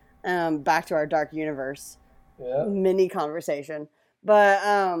movie. Back to our dark universe Yeah. mini conversation, but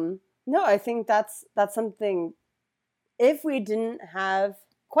no, I think that's something. If we didn't have,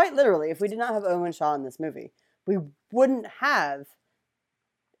 quite literally, if we did not have Owen Shaw in this movie, we wouldn't have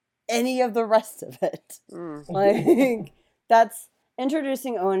any of the rest of it. Mm. Like that's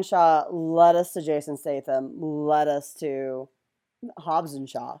introducing Owen Shaw led us to Jason Statham, led us to Hobbs and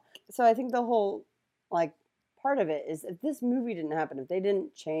Shaw. So I think the whole like part of it is if this movie didn't happen, if they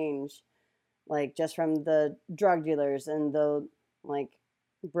didn't change, like just from the drug dealers and the like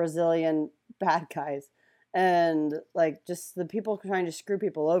Brazilian bad guys and like just the people trying to screw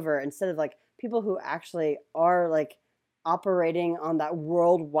people over instead of like people who actually are like operating on that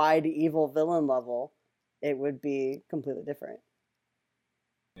worldwide evil villain level, it would be completely different.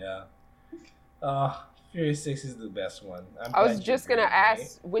 Yeah. Furious 6 is the best one. I was just gonna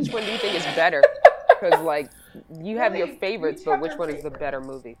ask, which one do you think is better? Because like you have your favorites, but which one is the better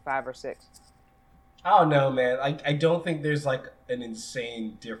movie, 5 or 6? I don't know, man. I don't think there's like an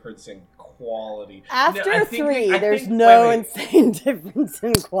insane difference in quality. After I think 3, I there's think- no wait. insane difference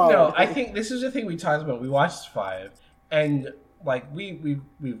in quality. No, I think this is the thing we talked about. We watched 5, and like we've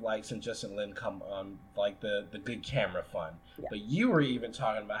liked since Justin Lin come on, like the good camera fun. Yeah. But you were even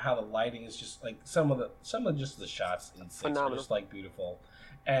talking about how the lighting is just like some of just the shots in 6 are Phenomenal. just like beautiful,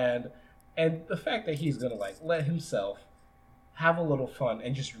 and the fact that he's gonna like let himself have a little fun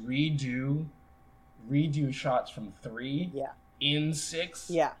and just redo shots from 3 Yeah. in 6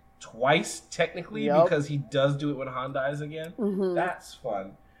 Yeah. twice technically Yup. because he does do it when Han dies again. Mhm. That's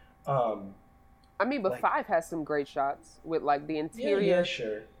fun. I mean, but Like- 5 has some great shots with like the interior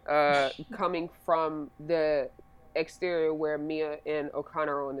sure. coming from the exterior where Mia and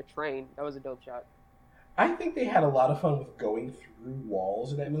O'Connor are on the train. That was a dope shot. I think they had a lot of fun with going through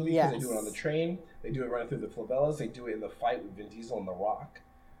walls in that movie because they do it Yes. on the train, they do it running through the favelas, they do it in the fight with Vin Diesel and The Rock.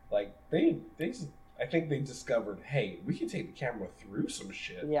 Like they just, I think they discovered, hey, we can take the camera through some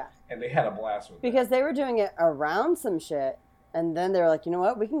shit, Yeah. and they had a blast with Because they were doing it around some shit, and then they were like, you know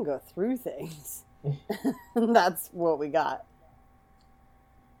what? We can go through things. And that's what we got.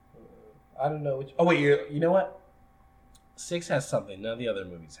 that. I don't know. Oh wait, you know what? 6 has something none of the other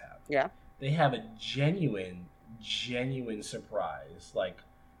movies have. Yeah. They have a genuine surprise, like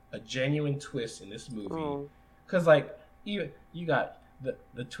a genuine twist in this movie. Mm. Because like you got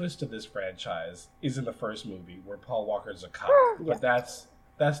the twist of this franchise is in the first movie where Paul Walker's a cop, Yeah. but that's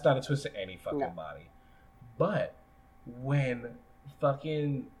not a twist of any fucking No. body. But when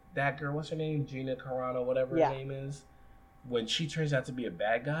fucking that girl, what's her name, Gina Carano, whatever Yeah. her name is, when she turns out to be a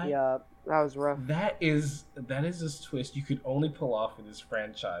bad guy, Yup. That was rough. that is this twist you could only pull off in this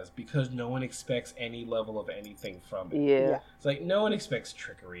franchise because no one expects any level of anything from it. Yeah. Yeah. It's like no one expects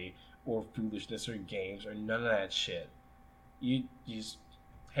trickery or foolishness or games or none of that shit. You just,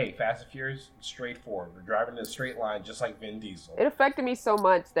 hey, Fast and Furious, straightforward. We're driving in a straight line just like Vin Diesel. It affected me so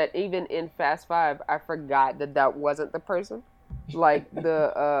much that even in Fast 5, I forgot that wasn't the person. Like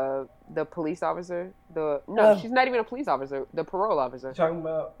the police officer. Oh. She's not even a police officer. The parole officer. Talking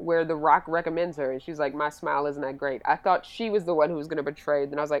about Where The Rock recommends her, and she's like, "My smile isn't that great." I thought she was the one who was going to betray.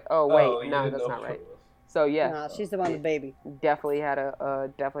 Then I was like, "Oh wait, you no, didn't that's know not right." who it was. So yeah, No, she's the one with the baby. definitely had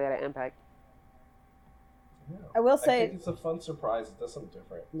an impact. Yeah. I will I say, think it's a fun surprise. It does something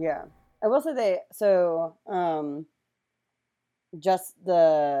different. yeah. I will say just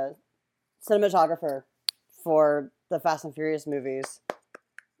the cinematographer for the Fast and Furious movies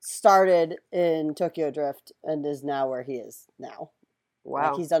started in Tokyo Drift and is now where he is now. Wow,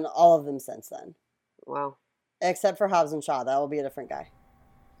 Like he's done all of them since then. wow. Except for Hobbs and Shaw. That will be a different guy.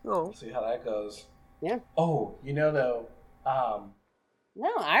 Oh, We'll see how that goes. Yeah. Oh, though,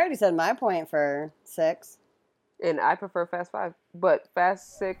 No, I already said my point for 6. and I prefer Fast 5, but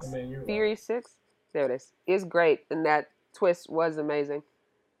Fast 6, I mean, you're Furious 6, there it is great, and that twist was amazing.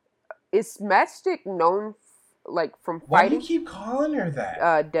 Is Matchstick known like from why do you fighting? keep calling her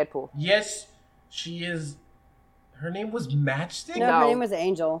that? Deadpool. Yes, she is. Her name was Matchstick? No, No. her name was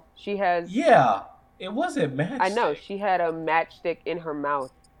Angel. She has. Yeah, it wasn't Matchstick. I know she had a matchstick in her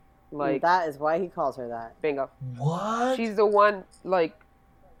mouth. Like That is why he calls her that. bingo. What? She's the one. Like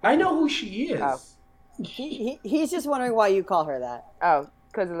I know who she is. Oh. He's just wondering why you call her that.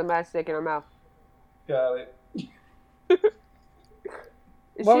 because of the matchstick in her mouth. Got it.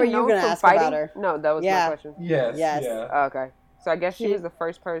 Is What she were you known gonna from ask fighting? about her? No, that was Yeah. my question. Yes. Yes. Yeah. Oh, okay, so I guess she She- was the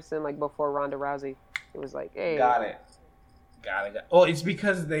first person like before Ronda Rousey. It was like, hey, Got it. Oh, it's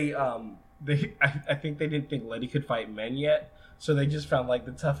because they I think they didn't think Letty could fight men yet, so they just found like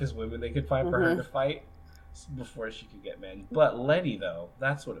the toughest women they could find for her to fight before she could get men. But Letty, though,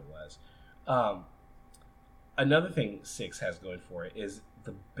 that's what it was. Another thing 6 has going for it is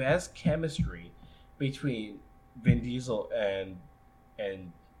the best chemistry between Vin Diesel and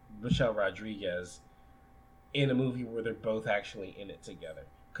Michelle Rodriguez in a movie where they're both actually in it together.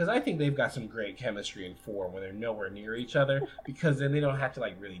 Because I think they've got some great chemistry in 4 when they're nowhere near each other. Because then they don't have to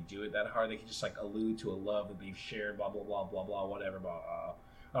like really do it that hard. They can just like allude to a love that they've shared. Blah blah blah blah blah. Whatever. Blah.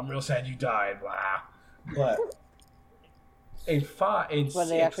 I'm real sad you died. Blah. But in 5, in That's what 6,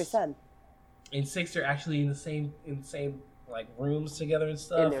 they actually said. in 6, they're actually in the same like rooms together and and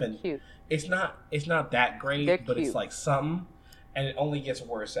stuff. they're And cute. it's not that great, They're but it's cute. like something. And it only gets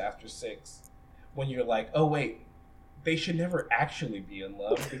worse after 6 when you're like, oh wait, they should never actually be in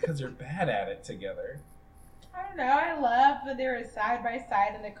love because they're bad at it together. I don't know. I love that they were side by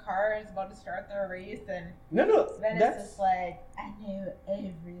side in the cars about to start their race, and No, Venice that's is like, I know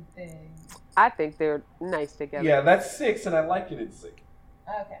everything. I think they're nice together. yeah, that's 6, and I like it in 6. Okay,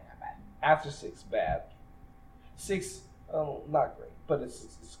 my bad. After 6, bad. 6, not great, but it's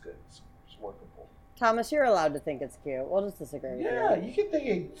good. It's workable. Thomas, you're allowed to think it's cute. We'll just disagree with Yeah, you. you can think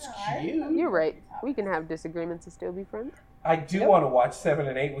it's cute. You're right. We can have disagreements and still be friends. I do want to watch 7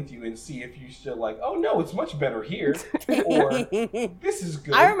 and 8 with you and see if you're still like, oh no, it's much better here, or this is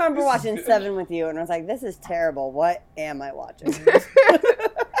good. I remember This is watching good. 7 with you, and I was like, this is terrible. What am I watching?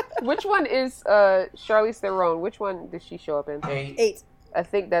 Which one is Charlize Theron? Which one did she show up in? 8. I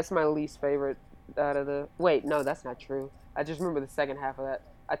think that's my least favorite out of the... Wait, no, that's not true. I just remember the second half of that.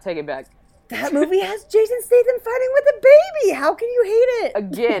 I take it back. That movie has Jason Statham fighting with a baby. How can you hate it?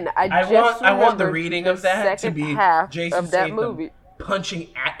 Again, I want the reading of that to be Jason of that Statham movie. punching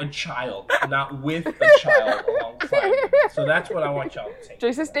at a child, not with a child alongside him. So that's what I want y'all to take.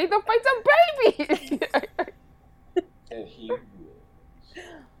 Jason Statham fights a baby. And he rules.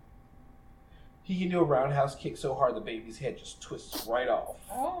 He can do a roundhouse kick so hard the baby's head just twists right off.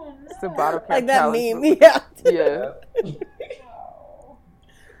 Oh no. It's the bottle cap Like that challenge. meme, yeah. Yeah. Oh.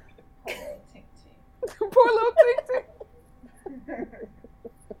 Poor little Tink Tink. Poor little Tink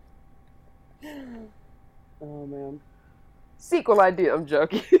Tink. Oh, man. Sequel idea. I'm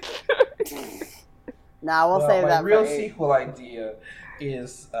joking. Nah, we'll save my that real for 8. sequel idea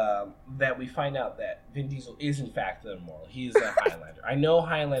is that we find out that Vin Diesel is in fact the Immortal. He's a Highlander. I know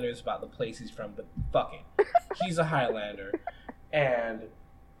Highlander is about the place he's from, but fuck it. He's a Highlander, and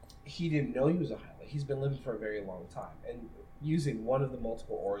he didn't know he was a Highlander. He's been living for a very long time, and using one of the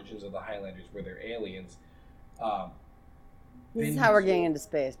multiple origins of the Highlanders where they're aliens. This is Vin how we're Diesel- getting into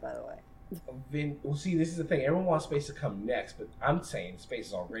space, by the way. Well, see, this is the thing. Everyone wants space to come next, but I'm saying space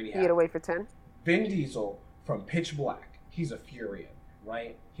is already You happening. gotta wait for 10. Vin Diesel from Pitch Black. He's a Furian,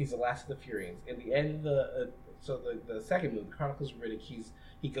 right? He's the last of the Furians. In the end of the second movie, Chronicles of Riddick,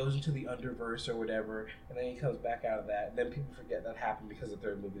 he goes into the Underverse or whatever, and then he comes back out of that. And then people forget that happened because the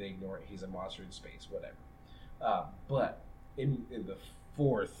third movie they ignore it. He's a monster in space, whatever. But in the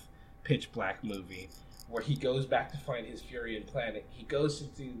fourth Pitch Black movie, where he goes back to find his Furian planet, he goes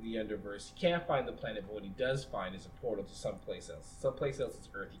into the Underverse. He can't find the planet, but what he does find is a portal to someplace else. Someplace else is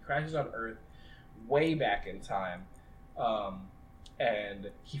Earth. He crashes on Earth way back in time, and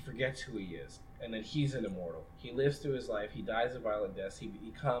he forgets who he is. And then he's an immortal. He lives through his life. He dies a violent death. He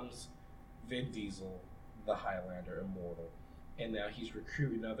becomes Vin Diesel, the Highlander, immortal. And now he's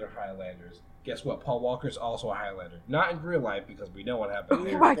recruiting other Highlanders. Guess what? Paul Walker's also a Highlander. Not in real life, because we know what happened Oh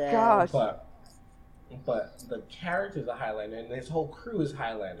there. my Damn. gosh. But the character's a Highlander, and his whole crew is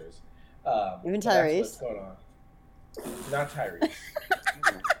Highlanders. Even but that's Tyrese? what's going on. Not Tyrese.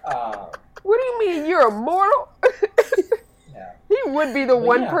 What do you mean you're immortal? Yeah. He would be the Well,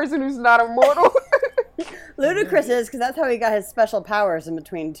 one yeah. person who's not immortal. Ludacris is, because that's how he got his special powers in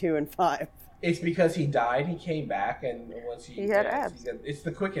between 2 and 5. It's because he died, he came back, and once He had danced, abs. it's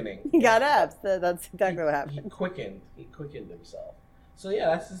the quickening. He got abs. That's exactly what He happened. quickened himself. So yeah,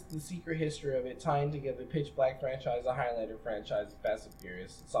 that's just the secret history of it, tying together Pitch Black franchise, the Highlander franchise, Fast and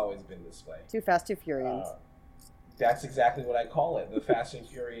Furious. It's always been this way. Too Fast, Too Furious. That's exactly what I call it, the Fast and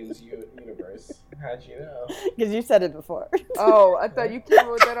Furious universe. How'd you know? Because you said it before. Oh, I thought you came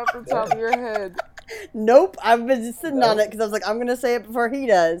up with that off the top of your head. Nope. I've been just sitting on it because I was like, I'm going to say it before he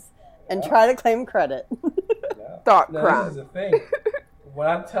does and try to claim credit. No. Thought No, crime. this is the thing. When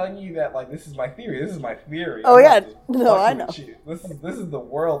I'm telling you that, like, this is my theory. This is my theory. Oh, I'm yeah. not just No, I fucking with know. you. This is the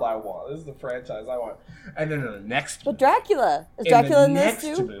world I want. This is the franchise I want. And then in the next But Dracula. Is Dracula in this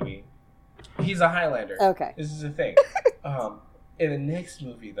next too? movie, he's a Highlander. Okay. This is the thing. In the next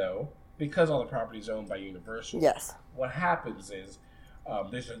movie, though, because all the property is owned by Universal, Yes. what happens is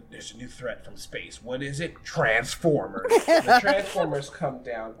there's a new threat from space. What is it? Transformers. The Transformers come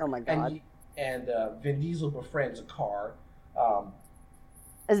down. Oh my God. And Vin Diesel befriends a car.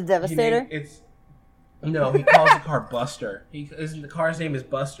 Is it Devastator? He calls the car Buster. The car's name is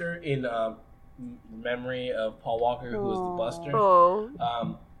Buster in memory of Paul Walker, who was the Buster.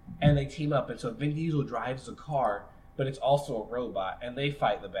 Oh. And they team up, and so Vin Diesel drives the car, but it's also a robot, and they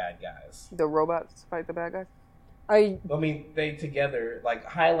fight the bad guys. The robots fight the bad guys? Are you, I mean, they together, like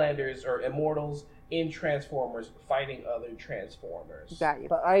Highlanders or Immortals in Transformers fighting other Transformers. Got you.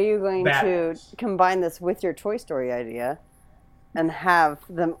 but are you going Badass. to combine this with your Toy Story idea and have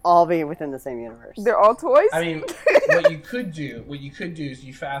them all be within the same universe? They're all toys? I mean, what you could do is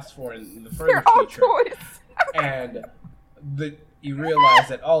you fast forward in the further They're all future, toys. and you realize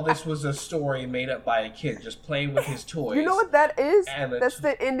that this was a story made up by a kid just playing with his toys. You know what that is? And That's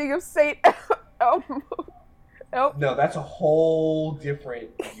the ending of Saint Elmo. No, that's a whole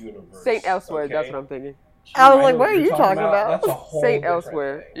different universe. Saint Elsewhere, okay? that's what I'm thinking. I was like, know what are you're you talking about? That's a whole Saint different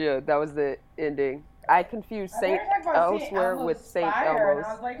Elsewhere. thing. Yeah, that was the ending. I confused I thought you Saint were talking about Saint Elsewhere Elmo's with Saint Fire, and Elmo's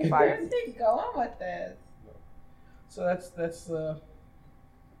I was like, Fire. where's he going with this? So that's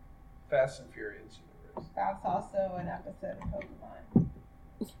Fast and Furious universe. Troopers. That's also an episode of Pokemon.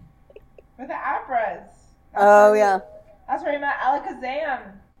 For the Abras. That's where he met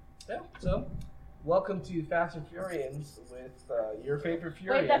Alakazam. Yeah, so welcome to Fast and Furious with your favorite Furian.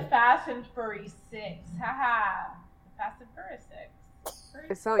 Wait, the Fast and Furious 6. Haha. Fast and Furious 6.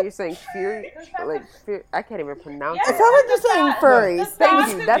 It sounds like you're saying fury, like I can't even pronounce Yeah, It it. sounds like you're saying furries.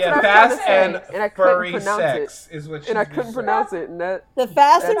 Thank you. That's Yeah, what I was Fast trying to and say, and I couldn't Furry pronounce Sex it. is what And I she's couldn't saying. pronounce it. And that The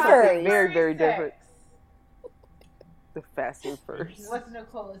Fast and that's Furries. very, very 6. different. The Fast and Furious. What's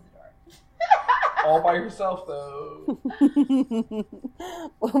Nicole Isidore? All by herself, though.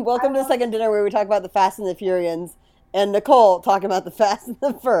 Welcome to Second Dinner, where we talk about the Fast and the Furians, and Nicole talking about the Fast and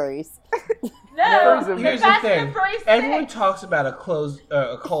the Furries. No, Furries. Here's the Fast thing. and Furious 6. Everyone talks about a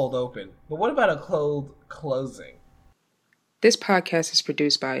cold open, but what about a cold closing? This podcast is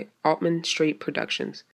produced by Altman Street Productions.